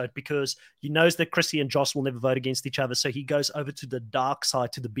episode because he knows that Chrissy and Josh will never vote against each other. So he goes over to the dark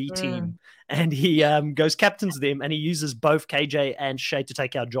side, to the B team, and he goes captains them, and he uses both KJ and Shay to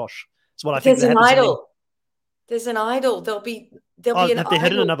take out Josh. That's what I But think there's that an happens. And then, idol. There's an idol. There'll be oh, an have they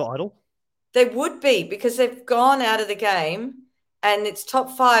hidden idol. another idol? They would be because they've gone out of the game, and it's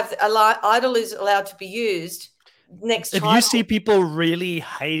top five. Idol is allowed to be used next If time. you see people really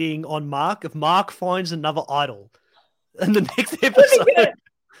hating on Mark, if Mark finds another idol in the next episode,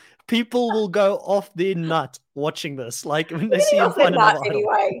 people will go off their nut watching this. Like when they see him find another idol.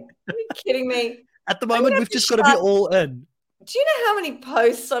 Anyway, are you kidding me? At the I'm gonna moment, have we've to just got to be shut. all in. Do you know how many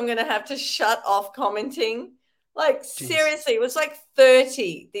posts I'm going to have to shut off commenting? Like, Jeez. seriously, it was like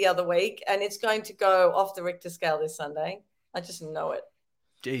 30 the other week, and it's going to go off the Richter scale this Sunday. I just know it.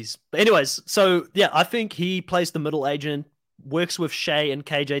 Jeez. But anyways, so yeah, I think he plays the middle agent, works with Shay and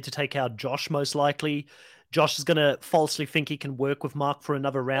KJ to take out Josh, most likely. Josh is going to falsely think he can work with Mark for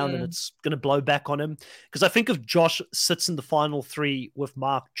another round, and it's going to blow back on him. Because I think if Josh sits in the final three with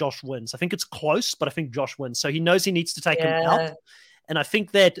Mark, Josh wins. I think it's close, but I think Josh wins. So he knows he needs to take him out. And I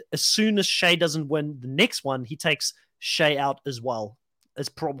think that as soon as Shay doesn't win the next one, he takes Shay out as well. It's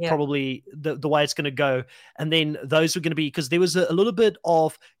probably the way it's going to go. And then those are going to be, because there was a little bit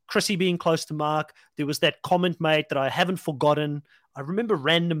of Chrissy being close to Mark. There was that comment made that I haven't forgotten. I remember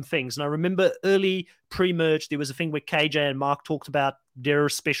random things. And I remember early pre-merge, there was a thing where KJ and Mark talked about their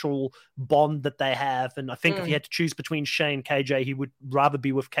special bond that they have. And I think if he had to choose between Shay and KJ, he would rather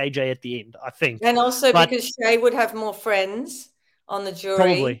be with KJ at the end, I think. And also because Shay would have more friends on the jury.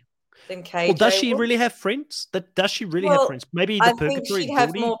 Probably. Than KJ. Well, does she really have friends? Does she really have friends? Maybe the I Purgatory. think she'd have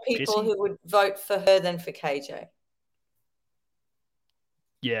Geordie, more people Jesse? who would vote for her than for KJ.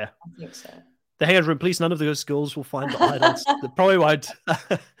 Yeah. I think so. The hangout room, please. None of those girls will find the idols. They probably won't.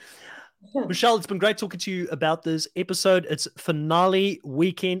 Michelle, it's been great talking to you about this episode. It's finale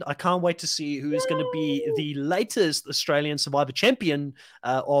weekend. I can't wait to see who is going to be Yay. the latest Australian Survivor champion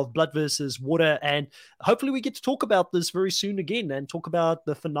of Blood versus Water. And hopefully, we get to talk about this very soon again and talk about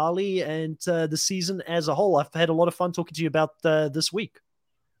the finale and the season as a whole. I've had a lot of fun talking to you about this week.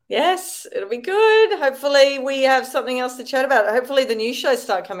 Yes, it'll be good. Hopefully, we have something else to chat about. Hopefully, the new shows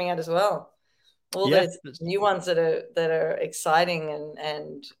start coming out as well. All Yeah. those new ones that are exciting and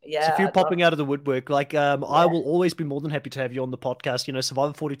There's a yeah, few I'd love popping out of the woodwork. Like, I yeah. will always be more than happy to have you on the podcast. You know,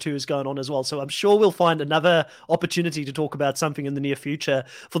 Survivor 42 is going on as well. So I'm sure we'll find another opportunity to talk about something in the near future.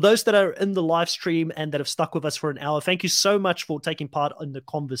 For those that are in the live stream and that have stuck with us for an hour, thank you so much for taking part in the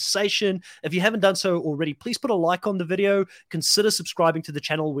conversation. If you haven't done so already, please put a like on the video. Consider subscribing to the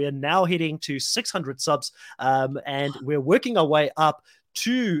channel. We're now heading to 600 subs and we're working our way up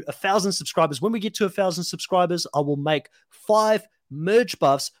to 1,000 subscribers. When we get to 1,000 subscribers, I will make 5 merge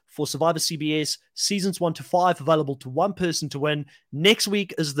buffs for Survivor CBS seasons 1 to 5 available to one person to win. Next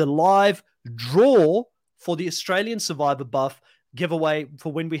week is the live draw for the Australian Survivor buff giveaway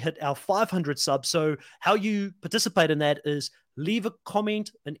for when we hit our 500 subs. So how you participate in that is leave a comment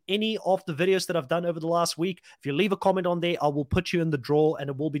in any of the videos that I've done over the last week. If you leave a comment on there, I will put you in the draw and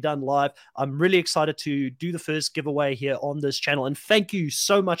it will be done live. I'm really excited to do the first giveaway here on this channel. And thank you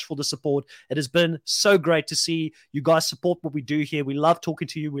so much for the support. It has been so great to see you guys support what we do here. We love talking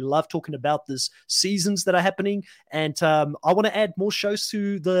to you. We love talking about these seasons that are happening. And I want to add more shows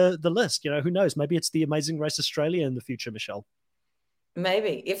to the list. You know, who knows? Maybe it's the Amazing Race Australia in the future, Michelle.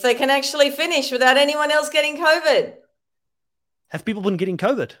 Maybe if they can actually finish without anyone else getting COVID. Have people been getting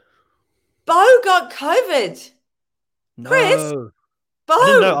COVID? Bo got COVID. No. Chris, Bo. I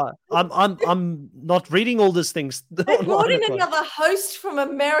didn't know. I'm not reading all these things. They brought in another host from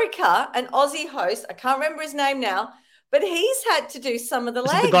America, an Aussie host. I can't remember his name now, but he's had to do some of the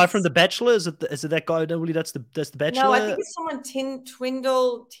legs. Is it the guy from The Bachelor? Is it that guy? Nobody. That's the Bachelor. No, I think it's someone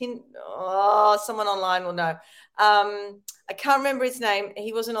someone online will know. I can't remember his name.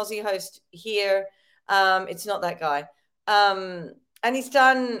 He was an Aussie host here. It's not that guy. And he's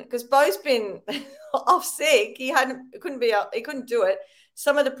done because Bo's been off sick. He couldn't do it.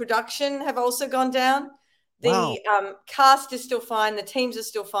 Some of the production have also gone down. The cast is still fine. The teams are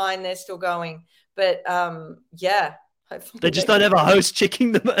still fine. They're still going. But yeah, hopefully they just don't have a host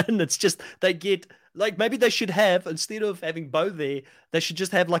checking them in. It's just they get like maybe they should have instead of having Bo there, they should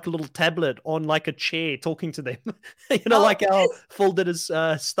just have like a little tablet on like a chair talking to them. Like how Phil did his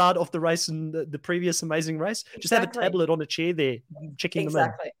start off the race in the previous Amazing Race. Just have a tablet on a chair there, checking them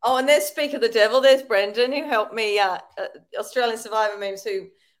in. Oh, and there's Speak of the Devil. There's Brendan who helped me. Australian Survivor memes who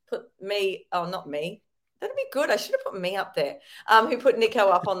put me. Oh, not me. That'd be good. I should have put me up there. Who put Nico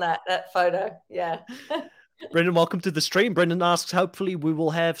up on that photo? Yeah. Brendan, welcome to the stream. Brendan asks, hopefully we will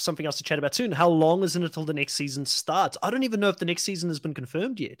have something else to chat about soon. How long is it until the next season starts? I don't even know if the next season has been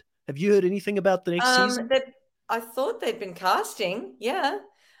confirmed yet. Have you heard anything about the next season? I thought they'd been casting. Yeah.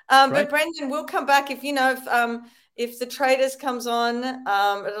 But Brendan, we'll come back if the Traitors comes on.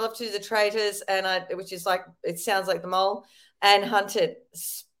 I'd love to do the Traitors, which is like, it sounds like the Mole, and Hunted.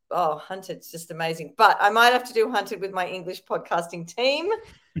 Oh, Hunted's just amazing. But I might have to do Hunted with my English podcasting team.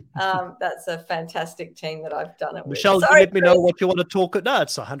 That's a fantastic team that I've done it with. Michelle, you let me know what you want to talk about. No,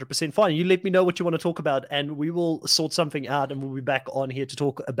 it's 100% fine. You let me know what you want to talk about, and we will sort something out, and we'll be back on here to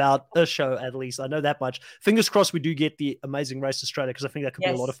talk about a show at least. I know that much. Fingers crossed we do get the Amazing Race Australia, because I think that could be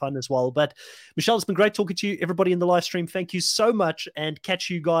a lot of fun as well. But Michelle, it's been great talking to you. Everybody in the live stream, thank you so much, and catch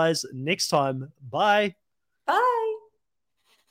you guys next time. Bye. Bye.